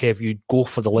nature, Kev, you'd go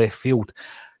for the left field.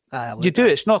 You do.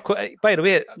 It's not. By the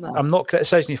way, no. I'm not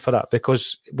criticising you for that,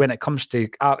 because when it comes to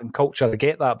art and culture, I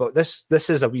get that. But this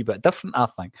is a wee bit different, I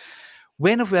think.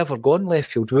 When have we ever gone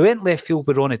left field? We went left field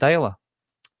with Ronnie Dyler.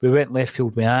 We went left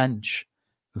field with Ange.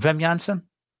 Wim Jansen?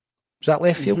 Was that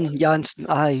left field? Jansen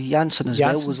as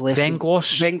well was left field.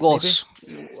 Venglos.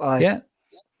 Yeah.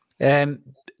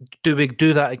 Do we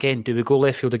do that again? Do we go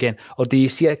left field again? Or do you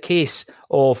see a case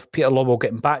of Peter Lawwell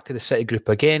getting back to the City group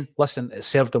again? Listen, it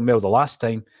served him well the last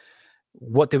time.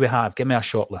 What do we have? Give me a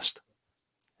short list.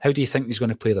 How do you think he's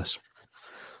going to play this?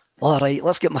 All right,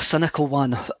 let's get my cynical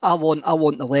one. I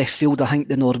want the left field. I think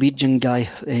the Norwegian guy,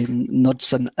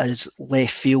 Knudsen, is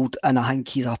left field, and I think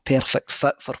he's a perfect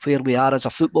fit for where we are as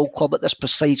a football club at this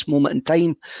precise moment in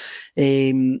time.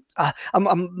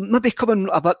 I'm maybe coming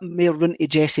a bit more into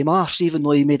Jesse Marsh, even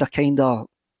though he made a kind of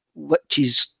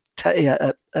witch's titty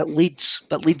at Leeds,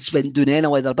 but Leeds went doing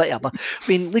anyway. They're better. But I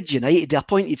mean, Leeds United, they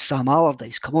appointed Sam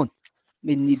Allardyce. Come on. I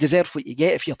mean, you deserve what you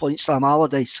get if you appoint Sam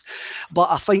Allardyce.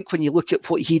 But I think when you look at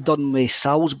what he done with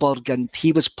Salzburg, and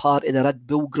he was part of the Red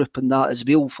Bull group and that as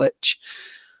well, which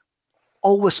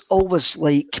always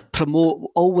like promote,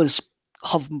 always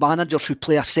have managers who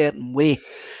play a certain way.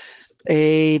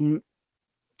 My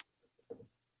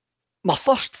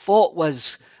first thought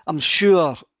was, I'm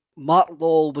sure Mark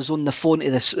Law was on the phone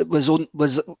to this,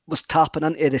 was tapping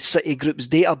into the City Group's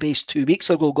database 2 weeks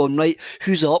ago, going, right,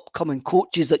 who's the upcoming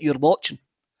coaches that you're watching?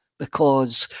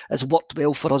 Because it's worked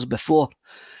well for us before.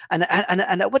 And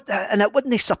it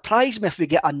wouldn't surprise me if we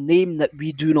get a name that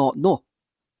we do not know.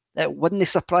 It wouldn't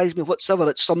surprise me whatsoever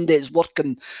that somebody is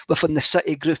working within the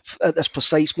City Group at this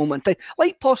precise moment in time,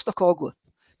 like Postecoglou. I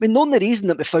mean, the only reason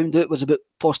that we found out was about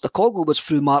Postecoglou was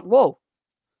through Mark Law.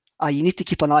 You need to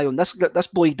keep an eye on this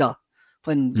boy da.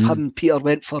 When him and Peter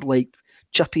went for like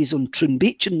chippies on Troon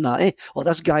Beach and that, eh? Oh,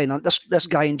 this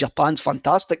guy in Japan's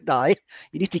fantastic, da, eh?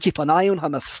 You need to keep an eye on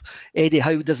him if Eddie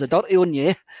Howe does the dirty on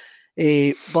you,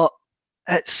 eh? But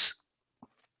it's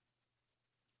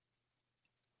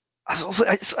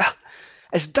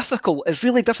difficult. It's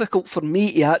really difficult for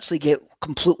me to actually get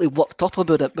completely worked up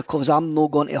about it because I'm not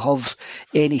going to have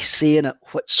any say in it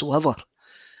whatsoever.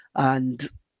 And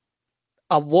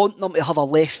I want them to have a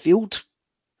left field,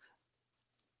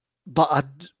 but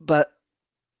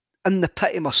in the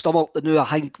pit of my stomach, to know I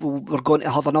think we're going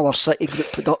to have another City Group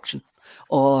production,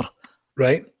 or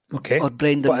right, okay, or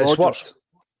Brendan Rodgers.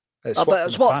 But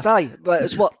it's worked.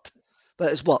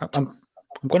 I'm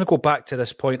going to go back to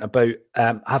this point about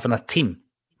having a team,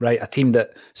 right? A team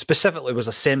that specifically was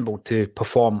assembled to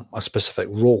perform a specific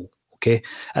role. Okay,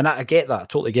 and I get that. I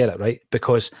totally get it, right?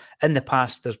 Because in the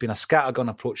past, there's been a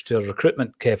scattergun approach to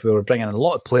recruitment, Kev. We were bringing in a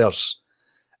lot of players,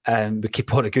 and we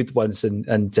keep all the good ones, and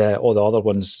all the other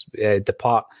ones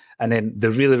depart, and then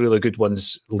the really, really good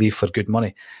ones leave for good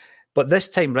money. But this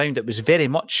time round, it was very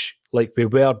much like we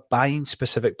were buying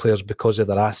specific players because of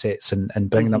their assets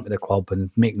and bringing them to the club and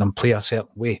making them play a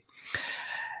certain way.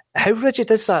 How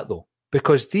rigid is that, though?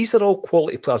 Because these are all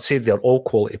quality players. I'd say they're all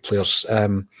quality players.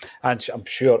 And I'm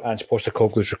sure Ange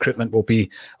Postecoglou's recruitment will be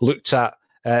looked at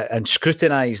and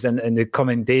scrutinised in the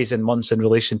coming days and months in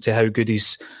relation to how good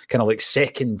his kind of like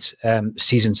second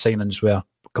season signings were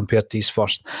compared to his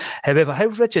first. However, how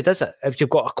rigid is it? If you've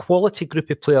got a quality group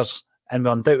of players, and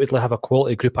we undoubtedly have a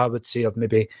quality group, I would say, of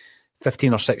maybe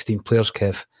 15 or 16 players,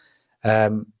 Kev,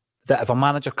 that if a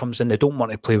manager comes in, they don't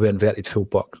want to play with inverted full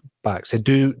backs. They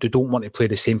don't want to play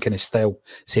the same kind of style,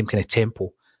 same kind of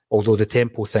tempo, although the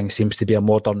tempo thing seems to be a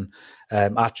modern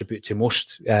attribute to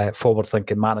most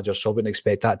forward-thinking managers, so I wouldn't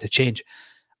expect that to change.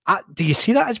 Do you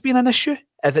see that as being an issue,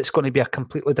 if it's going to be a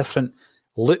completely different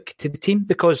look to the team?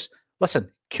 Because,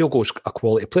 listen, Kyogo's a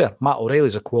quality player. Matt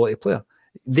O'Reilly's a quality player.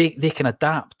 They can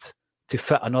adapt to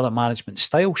fit another management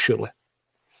style, surely.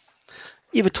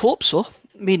 You would hope so.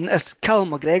 I mean, if Callum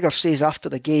McGregor says after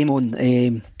the game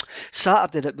on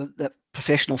Saturday that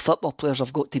professional football players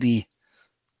have got to be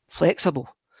flexible.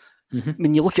 I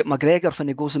mean, you look at McGregor when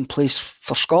he goes and plays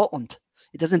for Scotland.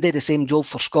 He doesn't do the same job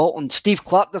for Scotland. Steve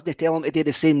Clark doesn't tell him to do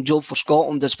the same job for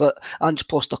Scotland as what Ange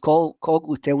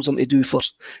Postecoglou tells him to do for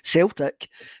Celtic.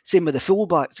 Same with the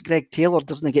fullbacks. Greg Taylor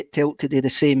doesn't get told to do the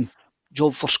same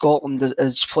job for Scotland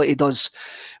as what he does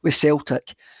with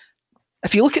Celtic.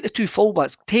 If you look at the two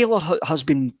fullbacks, Taylor has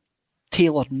been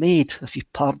tailor-made, if you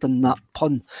pardon that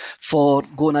pun, for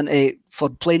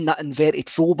playing that inverted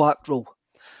fullback role.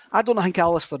 I don't think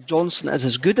Alistair Johnson is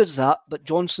as good as that, but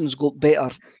Johnson's got better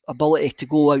ability to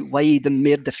go out wide and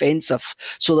more defensive.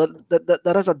 So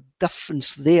there is a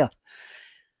difference there.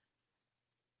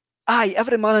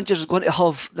 Every manager is going to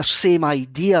have the same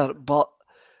idea, but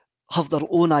have their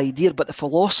own idea. But the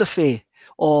philosophy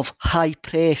of high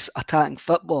press attacking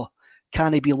football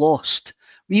can be lost.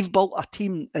 We've built a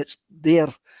team that's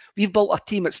there. We've built a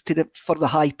team that's for the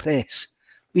high press.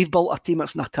 We've built a team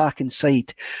that's an attacking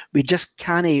side. We just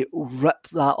can't rip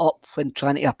that up when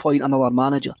trying to appoint another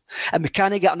manager. And we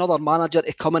can't get another manager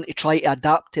to come in to try to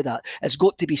adapt to that. It's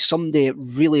got to be somebody that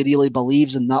really, really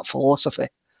believes in that philosophy.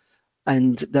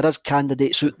 And there is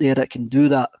candidates out there that can do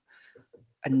that.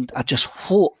 And I just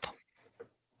hope,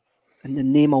 in the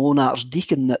name of Onar's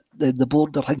Deacon, that the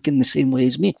board are thinking the same way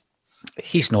as me.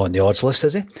 He's not on the odds list,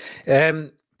 is he?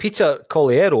 Peter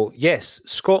Colliero, yes,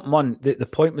 Scott Munn, the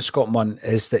point with Scott Munn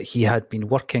is that he had been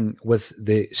working with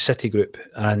the City Group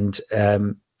and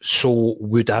so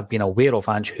would have been aware of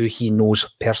Ange, who he knows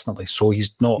personally. So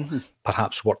he's not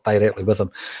perhaps worked directly with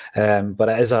him. But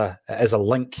it is a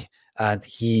link. And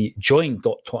he joined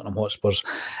Tottenham Hotspurs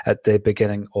at the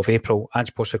beginning of April.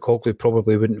 Ange Postecoglou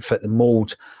probably wouldn't fit the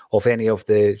mould of any of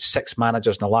the 6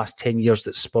 managers in the last 10 years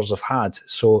that Spurs have had.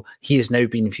 So he has now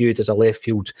been viewed as a left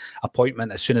field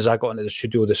appointment. As soon as I got into the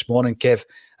studio this morning, Kev,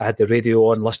 I had the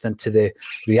radio on listening to the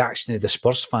reaction of the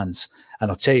Spurs fans. And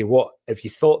I'll tell you what, if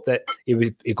you thought that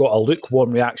he got a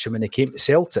lukewarm reaction when he came to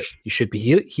Celtic, you should be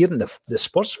hearing the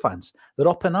Spurs fans. They're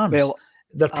up in arms. Well,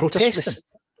 they're protesting.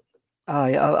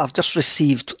 I've just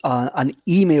received an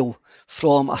email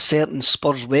from a certain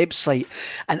Spurs website,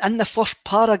 and in the first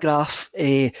paragraph,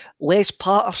 Les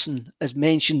Patterson is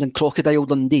mentioned in Crocodile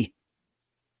Dundee.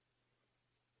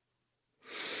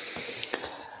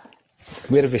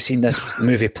 Where have we seen this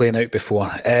movie playing out before?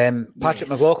 Patrick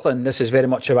McLaughlin, this is very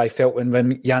much how I felt when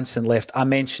Wim Janssen left. I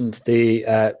mentioned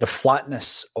the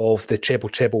flatness of the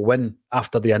treble win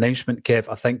after the announcement, Kev.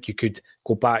 I think you could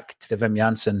go back to the Wim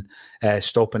Janssen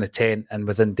stopping the 10, and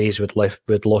within days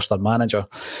we'd lost our manager.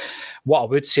 What I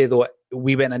would say, though,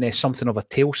 we went into something of a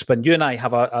tailspin. You and I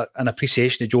have an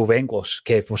appreciation of Joe Venglos,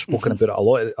 Kev. We've spoken about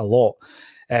it a lot.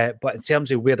 But in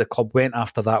terms of where the club went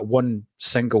after that one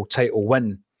single title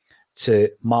win to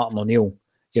Martin O'Neill,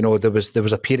 there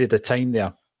was a period of time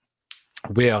there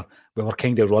where we were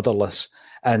kind of rudderless,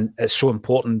 and it's so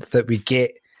important that we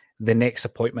get the next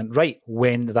appointment right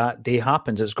when that day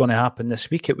happens. It's going to happen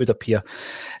this week, it would appear.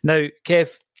 Now, Kev,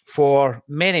 for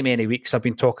many, many weeks I've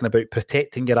been talking about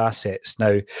protecting your assets.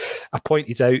 Now, I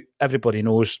pointed out, everybody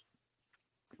knows,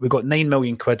 we got £9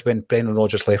 million when Brendan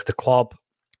Rodgers left the club.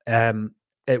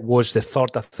 It was the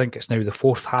third, I think it's now the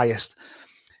fourth highest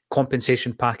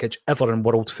compensation package ever in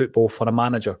world football for a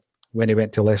manager when he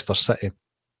went to Leicester City.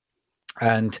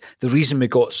 And the reason we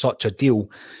got such a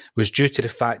deal was due to the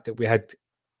fact that we had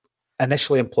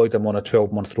initially employed him on a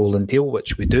 12-month rolling deal,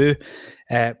 which we do,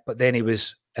 but then he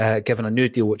was given a new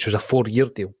deal, which was a 4-year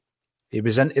deal. He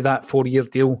was into that 4-year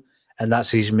deal, and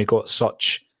that's the reason we got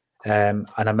such an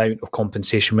amount of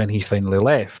compensation when he finally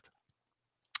left.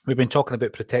 We've been talking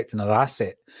about protecting our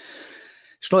asset.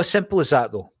 It's not as simple as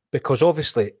that, though, because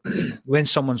obviously when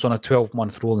someone's on a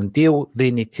 12-month rolling deal,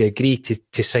 they need to agree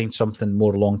to sign something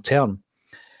more long-term.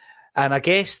 And I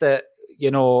guess that,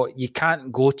 you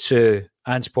can't go to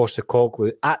Ange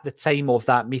Postecoglou at the time of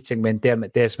that meeting when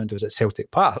Dermot Desmond was at Celtic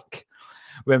Park,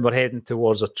 when we're heading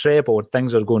towards a treble and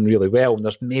things are going really well, and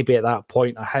there's maybe at that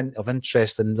point a hint of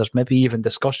interest, and there's maybe even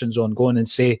discussions ongoing, and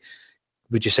say,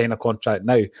 would you sign a contract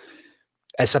now?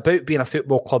 It's about being a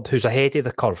football club who's ahead of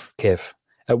the curve, Kev.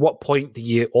 At what point do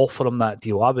you offer him that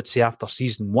deal? I would say after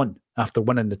season 1, after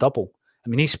winning the double. I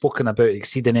mean, he's spoken about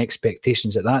exceeding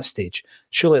expectations at that stage.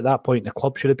 Surely at that point, the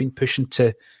club should have been pushing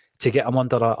to get him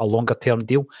under a longer-term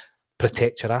deal.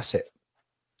 Protect your asset.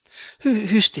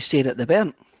 Who's to say that they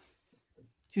weren't?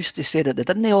 Who's to say that they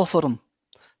didn't offer him? Do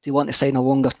you want to sign a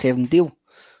longer-term deal?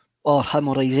 Or him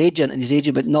or his agent, and his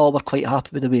agent went, no, we're quite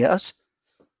happy with the way it is.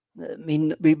 I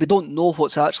mean, we don't know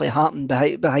what's actually happened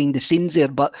behind the scenes there,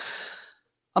 but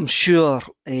I'm sure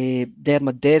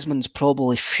Dermot Desmond's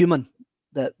probably fuming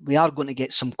that we are going to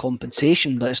get some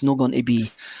compensation, but it's not going to be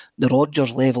the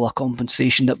Rodgers level of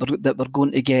compensation that we're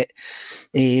going to get,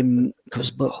 and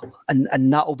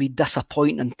that'll be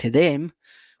disappointing to them.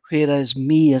 Whereas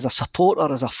me, as a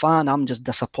supporter, as a fan, I'm just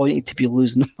disappointed to be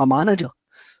losing my manager,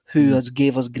 who has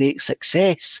gave us great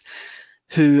success,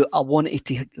 who I wanted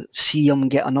to see him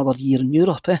get another year in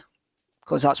Europe,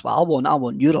 because that's what I want. I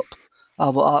want Europe.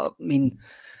 I mean,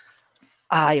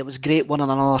 it was great winning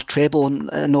another treble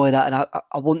and all that, and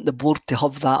I want the board to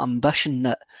have that ambition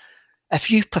that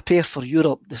if you prepare for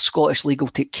Europe, the Scottish League will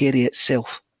take care of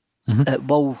itself. Mm-hmm. It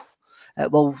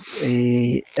will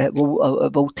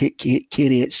take care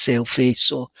of itself.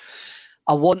 So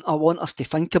I want us to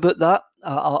think about that.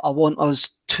 I want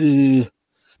us to,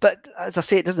 but as I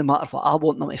say, it doesn't matter what I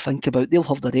want them to think about. They'll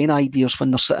have their own ideas when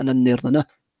they're sitting in there now.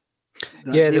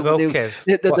 Yeah, they will, Kev.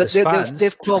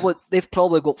 They've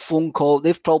probably got phone calls.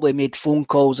 They've probably made phone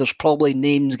calls. There's probably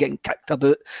names getting kicked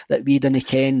about that we didn't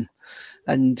ken,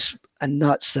 and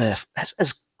that's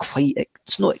it's quite.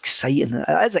 It's not exciting.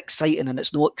 It is exciting, and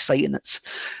it's not exciting. It's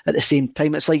at the same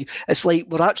time. It's like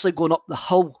we're actually going up the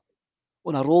hill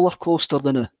on a roller coaster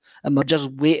now, and we're just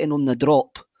waiting on the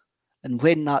drop. And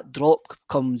when that drop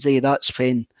comes, that's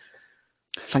when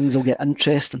things will get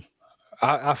interesting.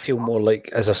 I feel more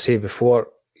like, as I say before,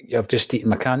 I've just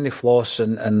eaten my candy floss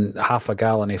and half a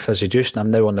gallon of fizzy juice, and I'm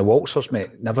now on the waltzers,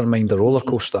 mate. Never mind the roller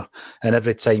coaster. And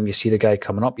every time you see the guy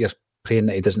coming up, you're praying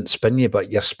that he doesn't spin you,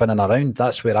 but you're spinning around.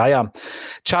 That's where I am.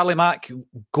 Charlie Mack,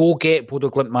 go get Bodo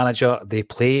Glimt manager. They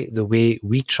play the way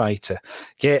we try to.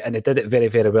 Yeah, and they did it very,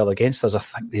 very well against us. I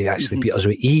think they actually beat us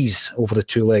with ease over the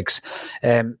two legs.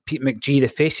 Pete McGee, the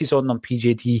faces on them,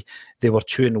 PJD, they were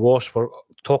chewing wash. We're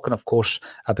talking, of course,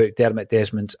 about Dermot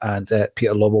Desmond and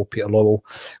Peter Lowell. Peter Lowell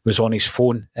was on his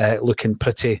phone looking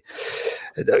pretty.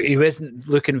 He wasn't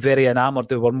looking very enamoured.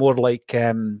 They were more like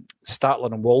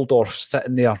Statler and Waldorf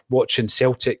sitting there watching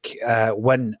Celtic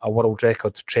win a world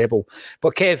record treble.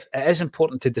 But Kev, it is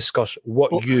important to discuss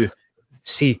what you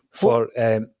see for...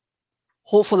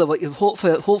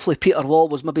 Hopefully Peter Lowell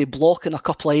was maybe blocking a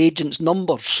couple of agents'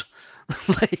 numbers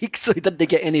like, so he didn't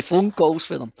get any phone calls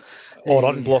for them. Or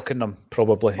unblocking them,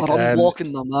 probably. Or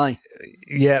unblocking them, aye.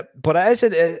 Yeah, but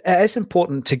it is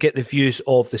important to get the views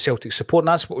of the Celtic support, and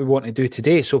that's what we want to do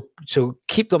today. So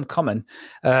keep them coming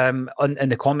in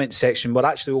the comment section. We're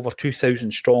actually over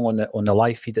 2,000 strong on the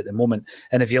live feed at the moment.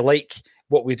 And if you like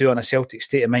what we do on A Celtic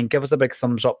State of Mind, give us a big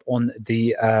thumbs up on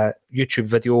the YouTube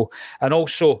video, and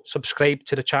also subscribe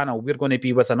to the channel. We're going to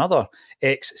be with another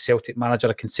ex-Celtic manager.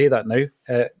 I can say that now.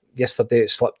 Yesterday it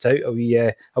slipped out. A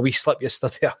wee slip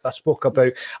yesterday. I spoke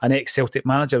about an ex-Celtic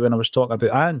manager when I was talking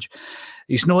about Ange.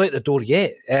 He's not out the door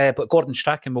yet, but Gordon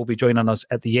Strachan will be joining us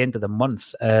at the end of the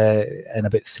month in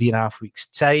about 3.5 weeks'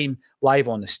 time, live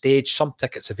on the stage. Some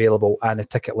tickets available, and the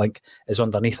ticket link is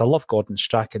underneath. I love Gordon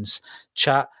Strachan's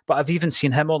chat, but I've even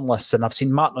seen him on lists, and I've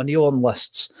seen Martin O'Neill on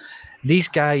lists. These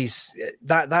guys,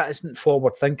 that isn't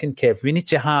forward thinking, Kev. We need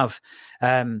to have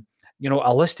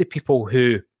a list of people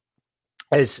who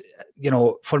is,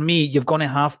 for me, you're going to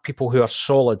have people who are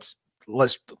solid.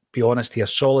 Let's be honest here,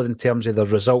 solid in terms of their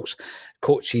results,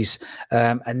 coaches,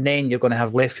 and then you're going to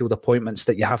have left field appointments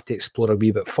that you have to explore a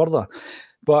wee bit further.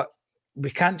 But we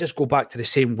can't just go back to the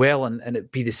same well and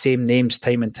it be the same names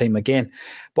time and time again.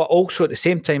 But also at the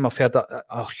same time, I've heard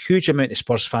a huge amount of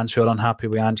Spurs fans who are unhappy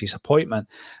with Ange's appointment.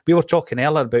 We were talking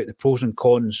earlier about the pros and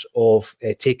cons of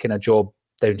taking a job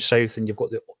down south, and you've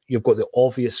got the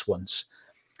obvious ones.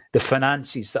 The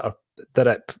finances that are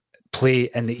at play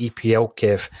in the EPL,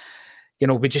 Kev.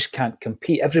 We just can't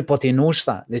compete. Everybody knows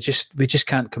that. We just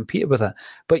can't compete with it.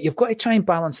 But you've got to try and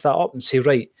balance that up and say,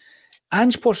 right,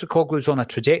 Ange Postecoglou is on a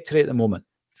trajectory at the moment.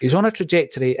 He's on a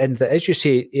trajectory, and that, as you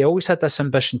say, he always had this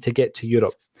ambition to get to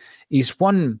Europe. He's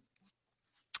won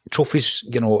trophies,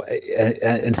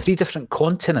 in 3 different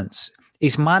continents.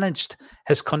 He's managed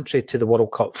his country to the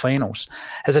World Cup finals.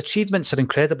 His achievements are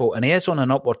incredible, and he is on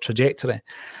an upward trajectory.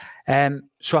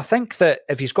 So I think that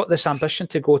if he's got this ambition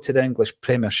to go to the English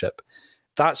Premiership,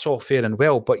 that's all fair and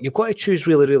well, but you've got to choose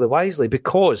really, really wisely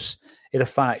because of the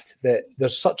fact that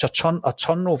there's such a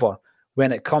turnover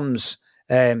when it comes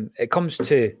to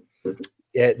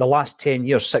the last 10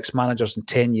 years, 6 managers in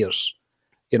 10 years.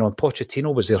 And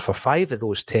Pochettino was there for 5 of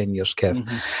those 10 years, Kev.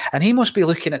 Mm-hmm. And he must be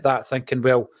looking at that thinking,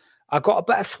 well, I got a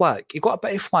bit of flack. He got a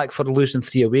bit of flack for losing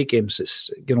 3 away games.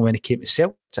 It's, when he came to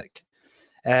Celtic.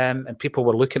 And people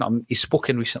were looking at him. He's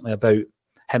spoken recently about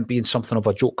him being something of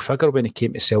a joke figure when he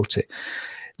came to Celtic.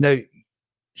 Now,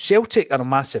 Celtic are a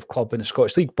massive club in the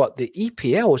Scottish League, but the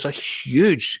EPL is a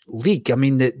huge league. I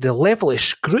mean, the level of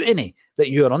scrutiny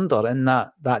that you're under in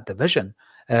that division.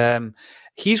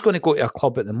 He's going to go to a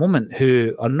club at the moment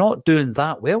who are not doing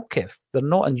that well, Kev. They're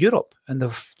not in Europe. And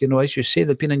they've, as you say,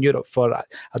 they've been in Europe for, I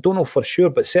don't know for sure,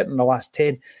 but certainly in the last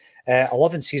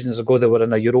 11 seasons ago, they were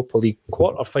in a Europa League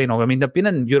quarter-final. I mean, they've been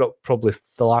in Europe probably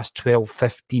the last 12,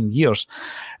 15 years.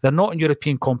 They're not in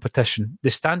European competition. They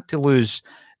stand to lose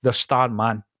their star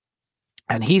man.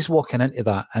 And he's walking into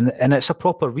that. And it's a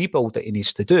proper rebuild that he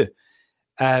needs to do.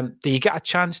 Do you get a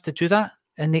chance to do that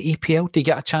in the EPL? Do you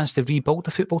get a chance to rebuild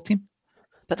the football team?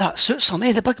 But that suits him,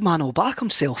 eh? The big man will back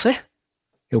himself, eh?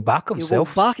 He'll back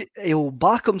himself. He'll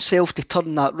back himself to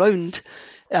turn that round.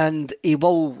 And he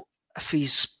will, if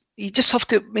he's... You just have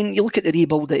to, I mean, you look at the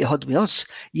rebuild that he had with us.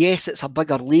 Yes, it's a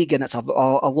bigger league and it's a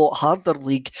lot harder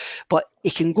league, but he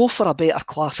can go for a better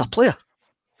class of player.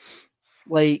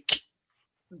 Like,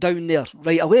 down there,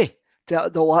 right away.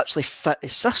 They'll actually fit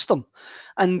his system.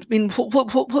 And, I mean,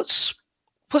 what's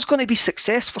going to be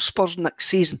success for Spurs next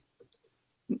season?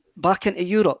 Back into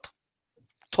Europe.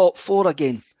 Top 4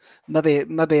 again.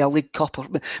 Maybe a League Cup. I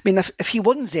mean, if he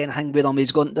wins anything with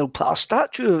him, they'll put a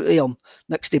statue of him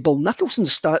next to Bill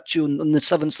Nicholson's statue on the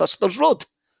Seven Sisters Road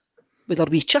with their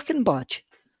wee chicken badge.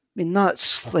 I mean,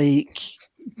 that's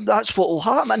what will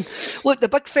happen. And look, the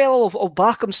big fella will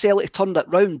back himself to turn it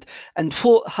round, and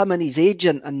what him and his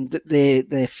agent and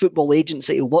the football agents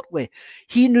that he'll work with,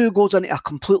 he knew goes into a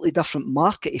completely different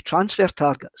market of transfer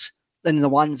targets than the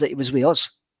ones that he was with us.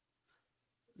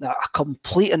 A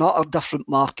complete and utter different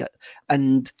market,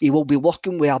 and he will be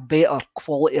working with a better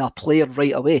quality of player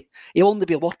right away. He'll only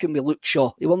be working with Luke Shaw.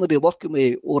 He'll only be working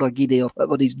with Oragide or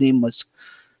whatever his name was.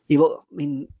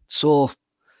 So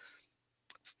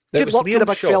good luck to the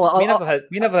big fella.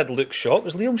 We never had Luke Shaw. It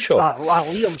was Liam Shaw.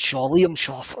 Liam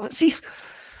Shaw. See, I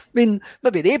mean,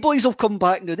 maybe they boys will come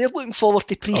back now. They're looking forward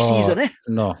to pre-season, eh?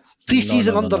 No.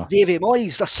 Pre-season under Davy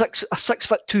Moyes, a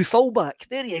 6'2" fullback.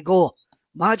 There you go.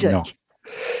 Magic. No.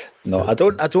 No, I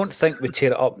don't think we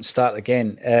tear it up and start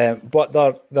again. But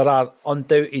there are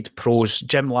undoubted pros.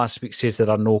 Jim last week says there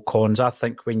are no cons. I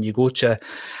think when you go to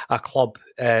a club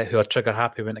who are trigger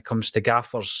happy when it comes to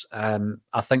gaffers,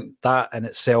 I think that in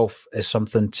itself is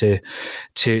something to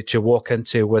walk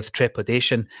into with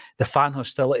trepidation. The fan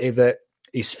hostility that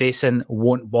he's facing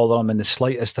won't bother him in the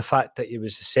slightest. The fact that he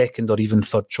was the second or even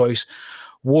third choice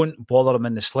won't bother him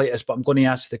in the slightest. But I'm going to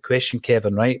ask you the question,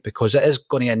 Kevin, right? Because it is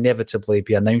going to inevitably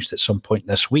be announced at some point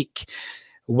this week.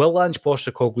 Will Ange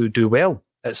Postecoglou do well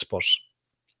at Spurs?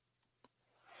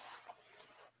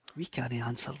 We can't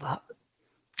answer that.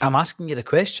 I'm asking you the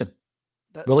question.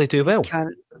 Will he do well?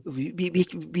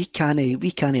 We can't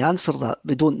answer that.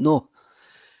 We don't know.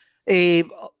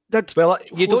 Well,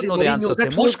 you don't know the answer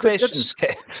to most questions.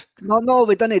 No,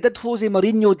 we didn't. Did Jose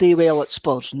Mourinho do well at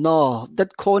Spurs? No.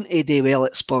 Did Conte do well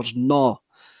at Spurs? No.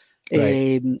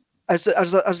 Right. Is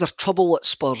there trouble at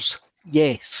Spurs?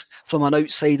 Yes, from an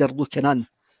outsider looking in.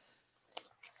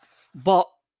 But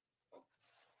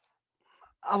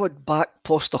I would back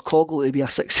Postecoglou to be a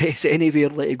success anywhere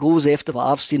that he goes after what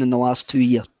I've seen in the last 2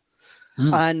 years.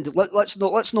 And let's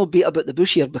not beat about the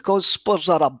bush here, because Spurs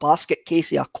are a basket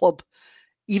case of a club.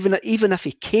 Even if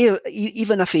he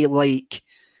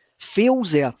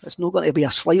fails there, it's not going to be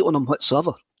a slight on him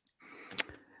whatsoever.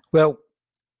 Well,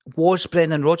 was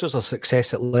Brendan Rodgers a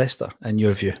success at Leicester in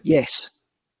your view? Yes.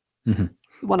 Mm-hmm.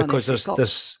 Because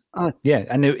there's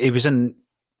and he was in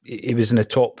the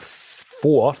top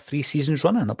 4 3 seasons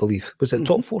running, I believe. Was it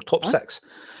top 4, top 6?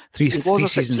 Three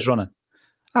seasons running.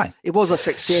 Aye. It was a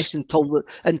success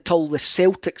until the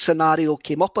Celtic scenario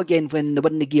came up again when they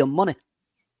wouldn't give him money.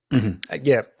 Mm-hmm.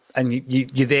 Yeah, and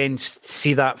you then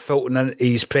see that filtering in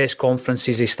his press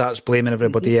conferences. He starts blaming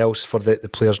everybody else for the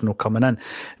players not coming in.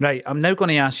 Right, I'm now going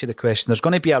to ask you the question. There's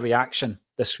going to be a reaction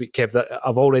this week, Kev, that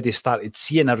I've already started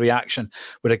seeing a reaction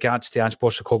with regards to Ange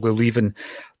Postecoglou leaving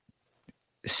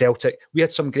Celtic. We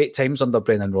had some great times under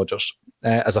Brendan Rodgers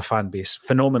as a fan base.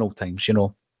 Phenomenal times, you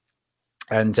know.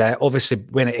 And obviously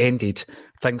when it ended,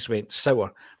 things went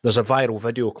sour. There's a viral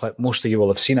video clip, most of you will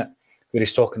have seen it, where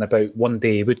he's talking about one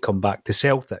day he would come back to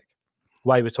Celtic.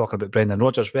 Why are we talking about Brendan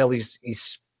Rodgers? Well, he's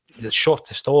the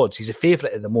shortest odds. He's a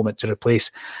favourite at the moment to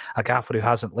replace a gaffer who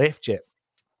hasn't left yet.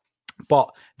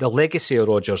 But the legacy of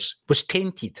Rodgers was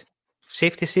tainted.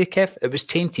 Safe to say, Kev, it was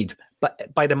tainted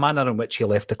by the manner in which he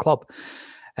left the club.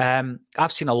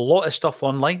 I've seen a lot of stuff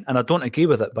online, and I don't agree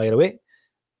with it, by the way.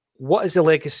 What is the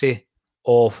legacy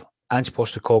of Ange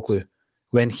Postecoglou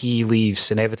when he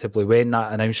leaves, inevitably, when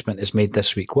that announcement is made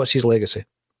this week? What's his legacy?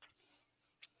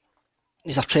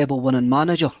 He's a treble-winning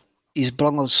manager. He's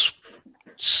brought us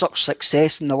such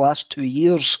success in the last 2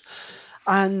 years.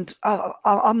 And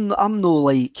I'm no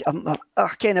like... I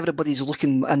can't everybody's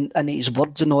looking in his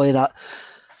words and all of that.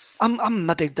 I'm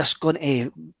maybe just going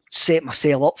to set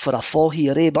myself up for a fall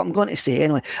here, but I'm going to say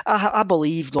anyway, I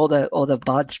believed all the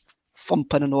bad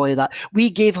thumping and all of that. We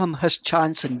gave him his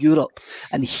chance in Europe,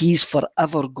 and he's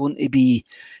forever going to be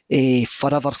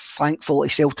forever thankful to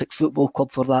Celtic Football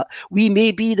Club for that. We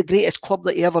may be the greatest club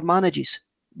that he ever manages.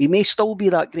 We may still be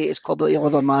that greatest club that he'll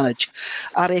ever manage.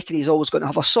 I reckon he's always going to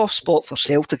have a soft spot for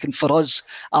Celtic, and for us,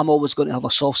 I'm always going to have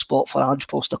a soft spot for Ange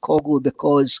Postecoglou,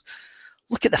 because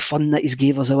look at the fun that he's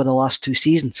gave us over the last 2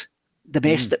 seasons.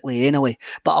 Domestically, anyway,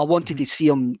 but I wanted to see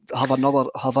him have another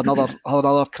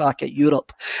crack at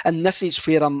Europe, and this is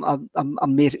where I'm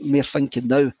more thinking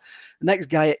now. The next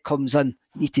guy that comes in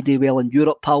need to do well in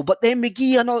Europe, pal. But then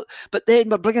then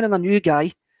we're bringing in a new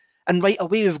guy, and right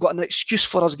away we've got an excuse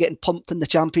for us getting pumped in the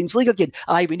Champions League again.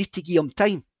 We need to give him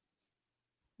time.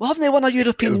 Well, haven't they won a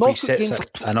European knockout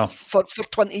game for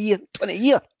 20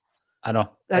 years? I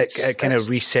know. It kind of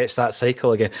resets that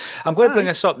cycle again. I'm going to bring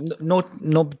this up,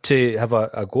 not to have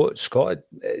a go at Scott.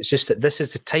 It's just that this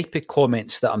is the type of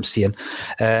comments that I'm seeing.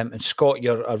 And Scott,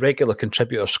 you're a regular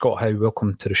contributor. Scott Howe,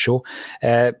 welcome to the show.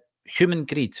 Human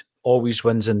greed always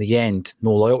wins in the end,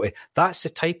 no loyalty. That's the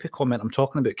type of comment I'm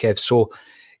talking about, Kev. So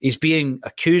he's being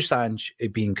accused, Ange,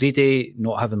 of being greedy,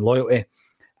 not having loyalty.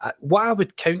 What I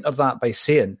would counter that by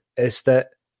saying is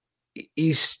that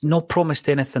he's not promised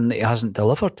anything that he hasn't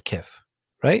delivered, Kev,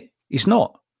 right? He's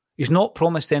not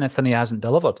promised anything he hasn't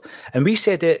delivered. And we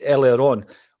said it earlier on,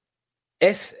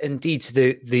 if indeed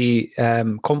the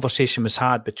conversation was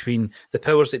had between the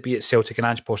powers that be at Celtic and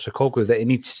Ange Postecoglou that he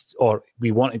needs, or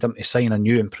we wanted him to sign a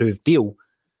new improved deal,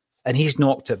 and he's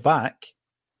knocked it back,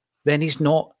 then he's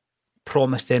not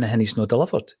promised anything he's not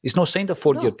delivered. He's not signed a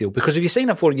 4-year deal, because if you sign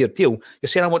a 4-year deal, you're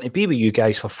saying, I want to be with you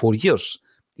guys for 4 years.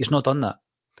 He's not done that.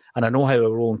 And I know how a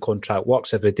rolling contract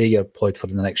works. Every day you're employed for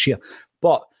the next year.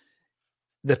 But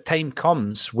the time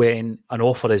comes when an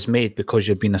offer is made because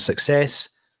you've been a success,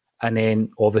 and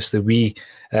then obviously we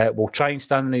will try and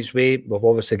stand in his way. We've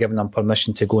obviously given him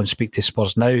permission to go and speak to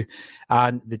Spurs now,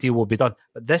 and the deal will be done.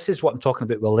 But this is what I'm talking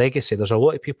about with legacy. There's a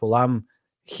lot of people I'm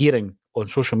hearing on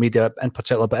social media in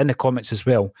particular, but in the comments as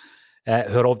well, who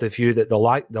are of the view that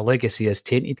the legacy is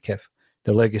tainted, Kev.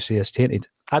 The legacy is tainted.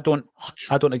 I don't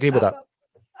agree with that.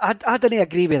 I don't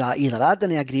agree with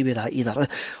that either.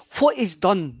 What he's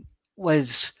done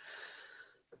was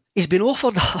he's been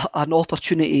offered an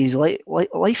opportunity his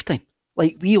lifetime.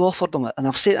 Like we offered him it, and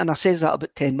I said that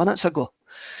about 10 minutes ago.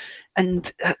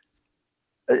 And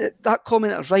that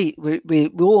comment is right.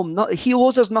 We owe him nothing. He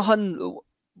owes us nothing.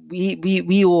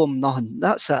 We owe him nothing.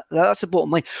 That's it. That's the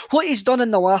bottom line. What he's done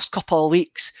in the last couple of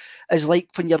weeks is like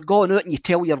when you're going out and you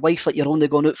tell your wife that you're only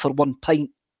going out for one pint,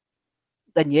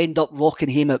 then you end up rocking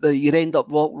him at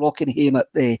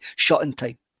shutting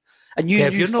time. And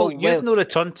you've not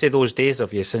returned to those days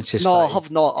of you since you started. No, I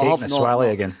have not. Taking a swally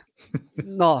again.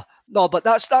 No, but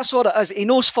that's all it is. He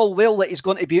knows full well that he's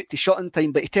going to be out to shutting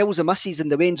time, but he tells the missus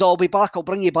and the Waynes, I'll be back, I'll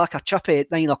bring you back a chippy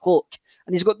at 9 o'clock.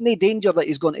 And he's got no danger that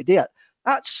he's going to do it.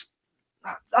 That's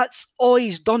all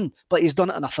he's done, but he's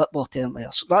done it in a football term.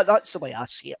 So that's the way I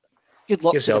see it. Good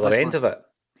luck. Here's the other end of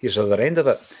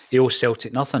it. He owes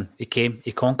Celtic nothing. He came,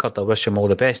 he conquered. I wish him all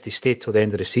the best. He stayed till the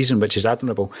end of the season, which is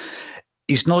admirable.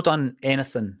 He's not done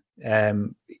anything.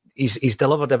 He's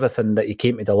delivered everything that he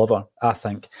came to deliver, I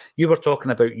think. You were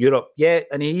talking about Europe. Yeah,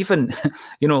 and he even,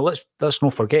 let's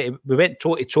not forget, we went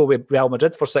toe-to-toe with Real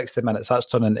Madrid for 60 minutes. That's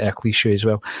turned into a cliche as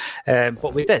well.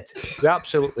 But we did. We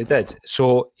absolutely did.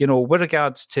 So, with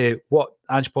regards to what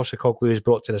Ange Postecoglou has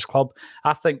brought to this club,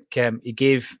 I think he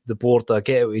gave the board a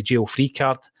get-out-of-jail-free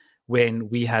card when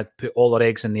we had put all our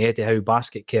eggs in the Eddie Howe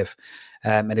basket, Kev.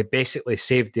 And it basically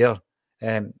saved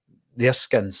their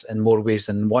skins in more ways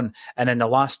than one. And in the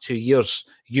last 2 years,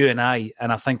 you and I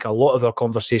think a lot of our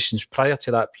conversations prior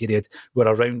to that period were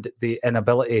around the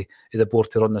inability of the board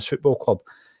to run this football club.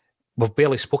 We've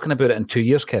barely spoken about it in 2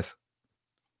 years, Kev.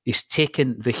 He's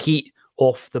taken the heat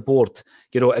off the board.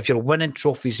 If you're winning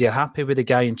trophies, you're happy with the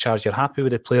guy in charge, you're happy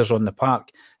with the players on the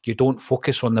park, you don't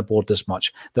focus on the board as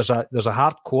much. There's a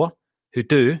hardcore who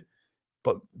do,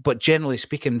 but generally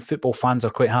speaking, football fans are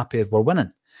quite happy if we're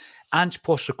winning. Ange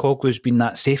Postecoglou's been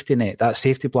that safety net, that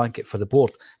safety blanket for the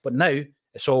board. But now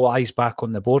it's all eyes back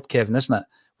on the board, Kevin, isn't it?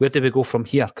 Where do we go from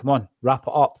here? Come on, wrap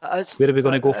it up. Where are we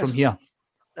going to go from here?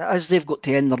 As they've got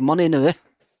to end their money now, eh?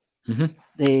 Mm-hmm.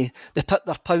 They put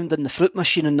their pound in the fruit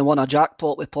machine and they won a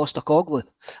jackpot with Postecoglou.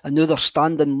 And now they're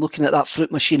standing looking at that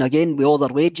fruit machine again with all their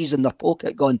wages in their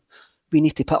pocket going, we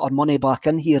need to put our money back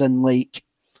in here and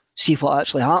see what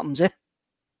actually happens, eh?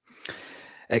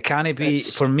 It can't be,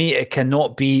 for me, it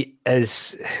cannot be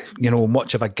as,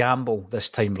 much of a gamble this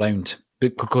time round.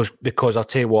 Because I'll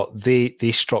tell you what,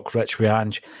 they struck rich with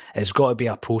Ange. It's got to be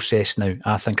a process now,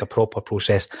 I think, a proper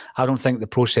process. I don't think the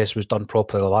process was done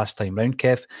properly the last time round,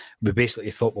 Kev. We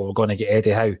basically thought, we're going to get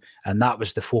Eddie Howe, and that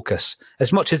was the focus.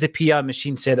 As much as the PR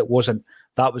machine said it wasn't,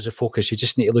 that was the focus. You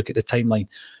just need to look at the timeline.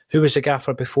 Who was the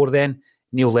gaffer before then?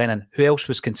 Neil Lennon. Who else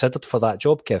was considered for that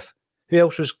job, Kev? Who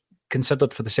else was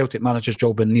considered for the Celtic manager's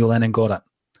job when Neil Lennon got it?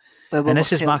 And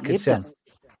this is my concern.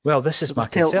 Well, this is my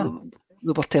concern.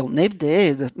 We were telling nobody,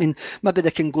 eh? I mean, maybe they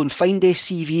can go and find their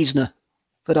CVs now,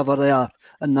 wherever they are,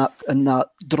 in that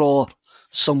drawer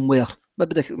somewhere.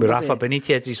 Maybe they can. With Rafa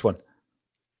Benitez's one.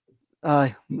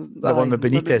 Aye. The one with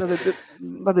Benitez.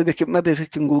 Maybe we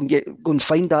can go and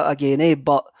find that again, eh?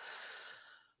 But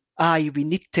we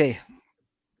need to.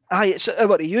 It's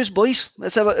over to you, boys.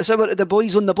 It's over to the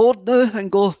boys on the board now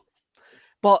and go.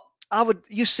 But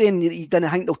you saying you didn't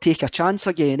think they'll take a chance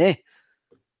again, eh?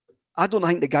 I don't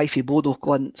think the guy for Bodo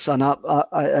Clint's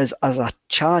as a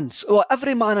chance. Well,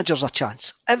 every manager's a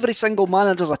chance. Every single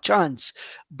manager's a chance.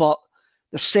 But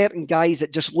there's certain guys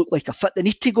that just look like a fit. They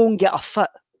need to go and get a fit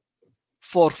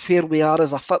for where we are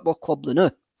as a football club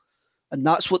now. And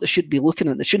that's what they should be looking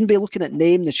at. They shouldn't be looking at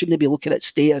name. They shouldn't be looking at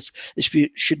status. They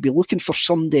should be looking for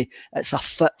somebody that's a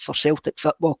fit for Celtic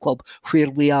Football Club where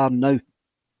we are now.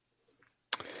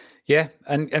 Yeah,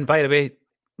 and by the way,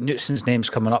 Newton's name's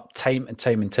coming up time and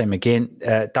time again.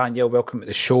 Daniel, welcome to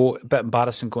the show. A bit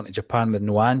embarrassing going to Japan with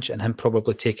no Ange and him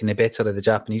probably taking the better of the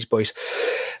Japanese boys.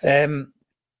 By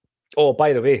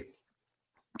the way,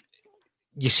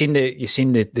 you seen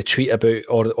the tweet about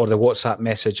or the WhatsApp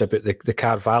message about the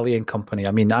Carvalho and company.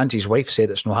 I mean, Angie's wife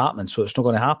said it's not happening, so it's not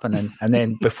going to happen. And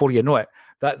then before you know it,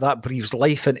 that breathes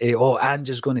life into Ange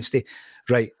is going to stay.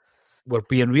 Right, we're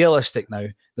being realistic now.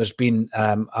 There's been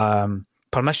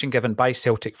permission given by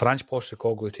Celtic for Ange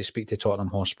Postecoglou to speak to Tottenham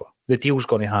Hotspur. The deal's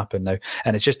going to happen now,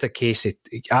 and it's just a case of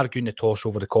arguing the toss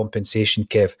over the compensation,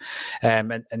 Kev,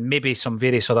 and maybe some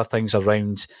various other things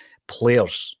around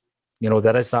players.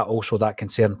 There is that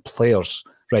concern, players,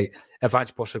 right? If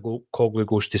Ange Postecoglou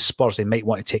goes to Spurs, they might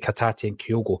want to take Hatate and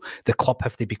Kyogo. The club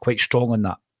have to be quite strong on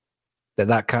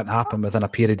that can't happen within a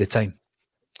period of time.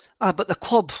 But the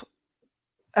club,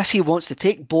 if he wants to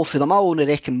take both of them, I only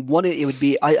reckon he would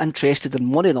be interested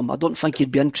in one of them. I don't think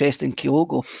he'd be interested in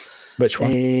Kyogo. Which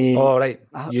one? Right.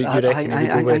 You reckon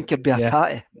I think it'd be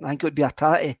Hatate. I think it would be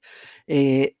Hatate.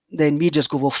 Then we just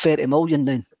go, well, 30 million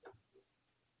then.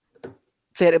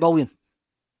 30 million.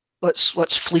 Let's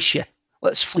fleece you.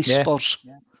 Let's fleece Spurs.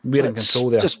 Yeah. We're in control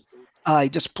there.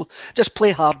 Just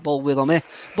play hardball with them,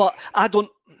 But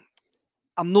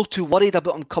I'm not too worried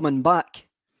about him coming back.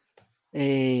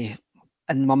 And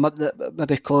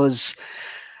because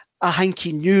I think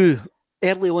he knew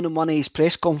early on in one of his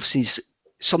press conferences,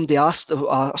 somebody asked,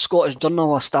 a Scottish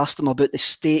journalist asked him about the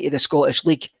state of the Scottish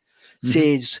League,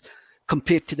 says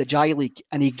compared to the J League,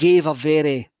 and he gave a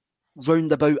very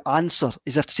roundabout answer,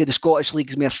 as if to say the Scottish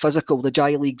League's more physical, the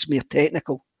J League's more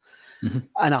technical.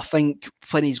 And I think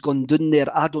when he's gone down there,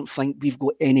 I don't think we've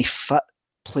got any fit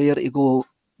player to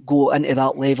go into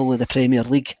that level of the Premier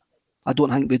League. I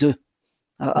don't think we do.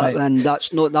 Right. And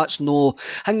that's no.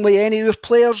 I think with any of your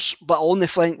players, but I only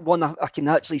think one I can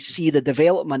actually see the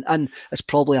development in is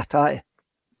probably Hatate.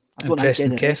 I don't think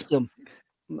any of the rest of them.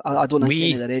 I don't think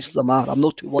any of the rest of them are. I'm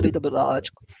not too worried about that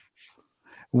actually.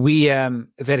 We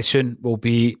very soon will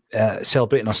be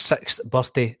celebrating our 6th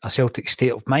birthday, A Celtic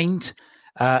State of Mind.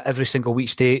 Every single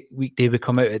weekday we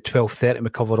come out at 12:30 and we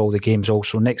cover all the games.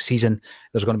 Also next season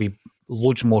there's going to be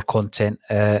loads more content.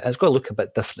 It's going to look a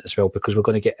bit different as well because we're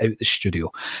going to get out the studio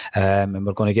and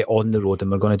we're going to get on the road and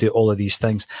we're going to do all of these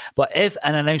things. But if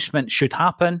an announcement should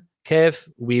happen, Kev,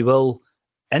 we will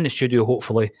in the studio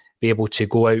hopefully be able to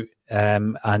go out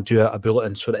and do a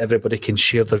bulletin so that everybody can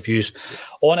share their views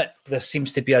on it. There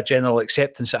seems to be a general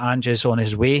acceptance that Ange is on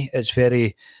his way. It's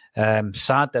very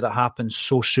sad that it happens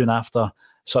so soon after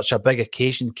such a big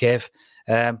occasion, Kev.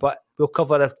 But we'll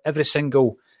cover every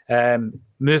single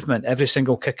movement, every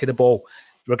single kick of the ball,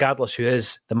 regardless who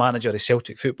is the manager of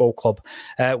Celtic Football Club.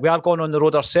 We are going on the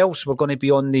road ourselves. We're going to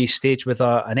be on the stage with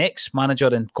an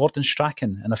ex-manager in Gordon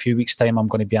Strachan in a few weeks' time. I'm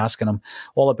going to be asking him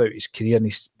all about his career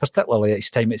and particularly his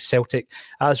time at Celtic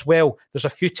as well. There's a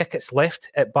few tickets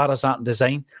left at Barra's Art and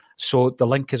Design, so the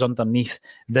link is underneath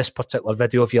this particular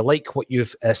video. If you like what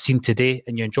you've seen today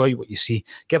and you enjoy what you see,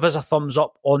 give us a thumbs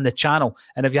up on the channel.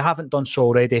 And if you haven't done so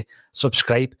already,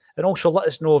 subscribe. And also let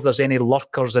us know if there's any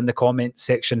lurkers in the comment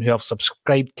section who have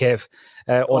subscribed, Kev,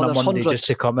 on a Monday hundreds. Just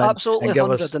to come in. Absolutely,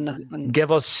 and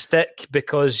give us stick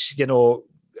because,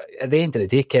 at the end of the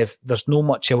day, Kev, there's no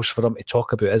much else for them to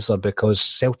talk about, is there? Because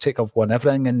Celtic have won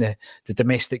everything in the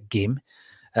domestic game.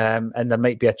 And there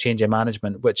might be a change in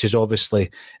management, which is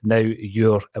obviously now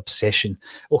your obsession.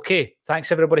 Okay, thanks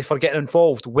everybody for getting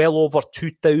involved. Well over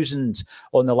 2,000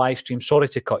 on the live stream. Sorry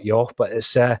to cut you off, but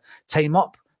it's time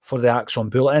up for the Acsom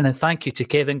Bulletin. And thank you to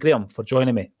Kevin Graham for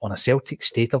joining me on A Celtic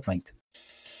State of Mind.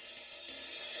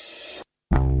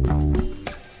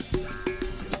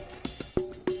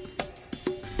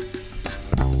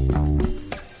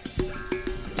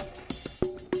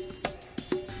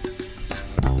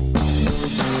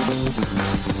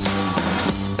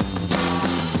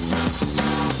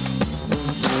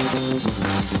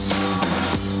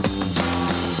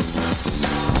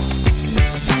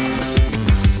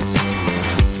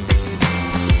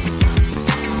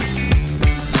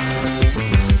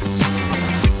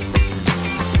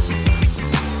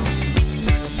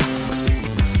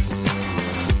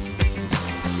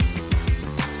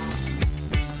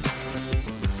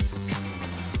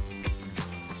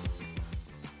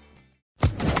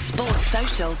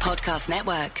 Podcast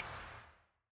Network.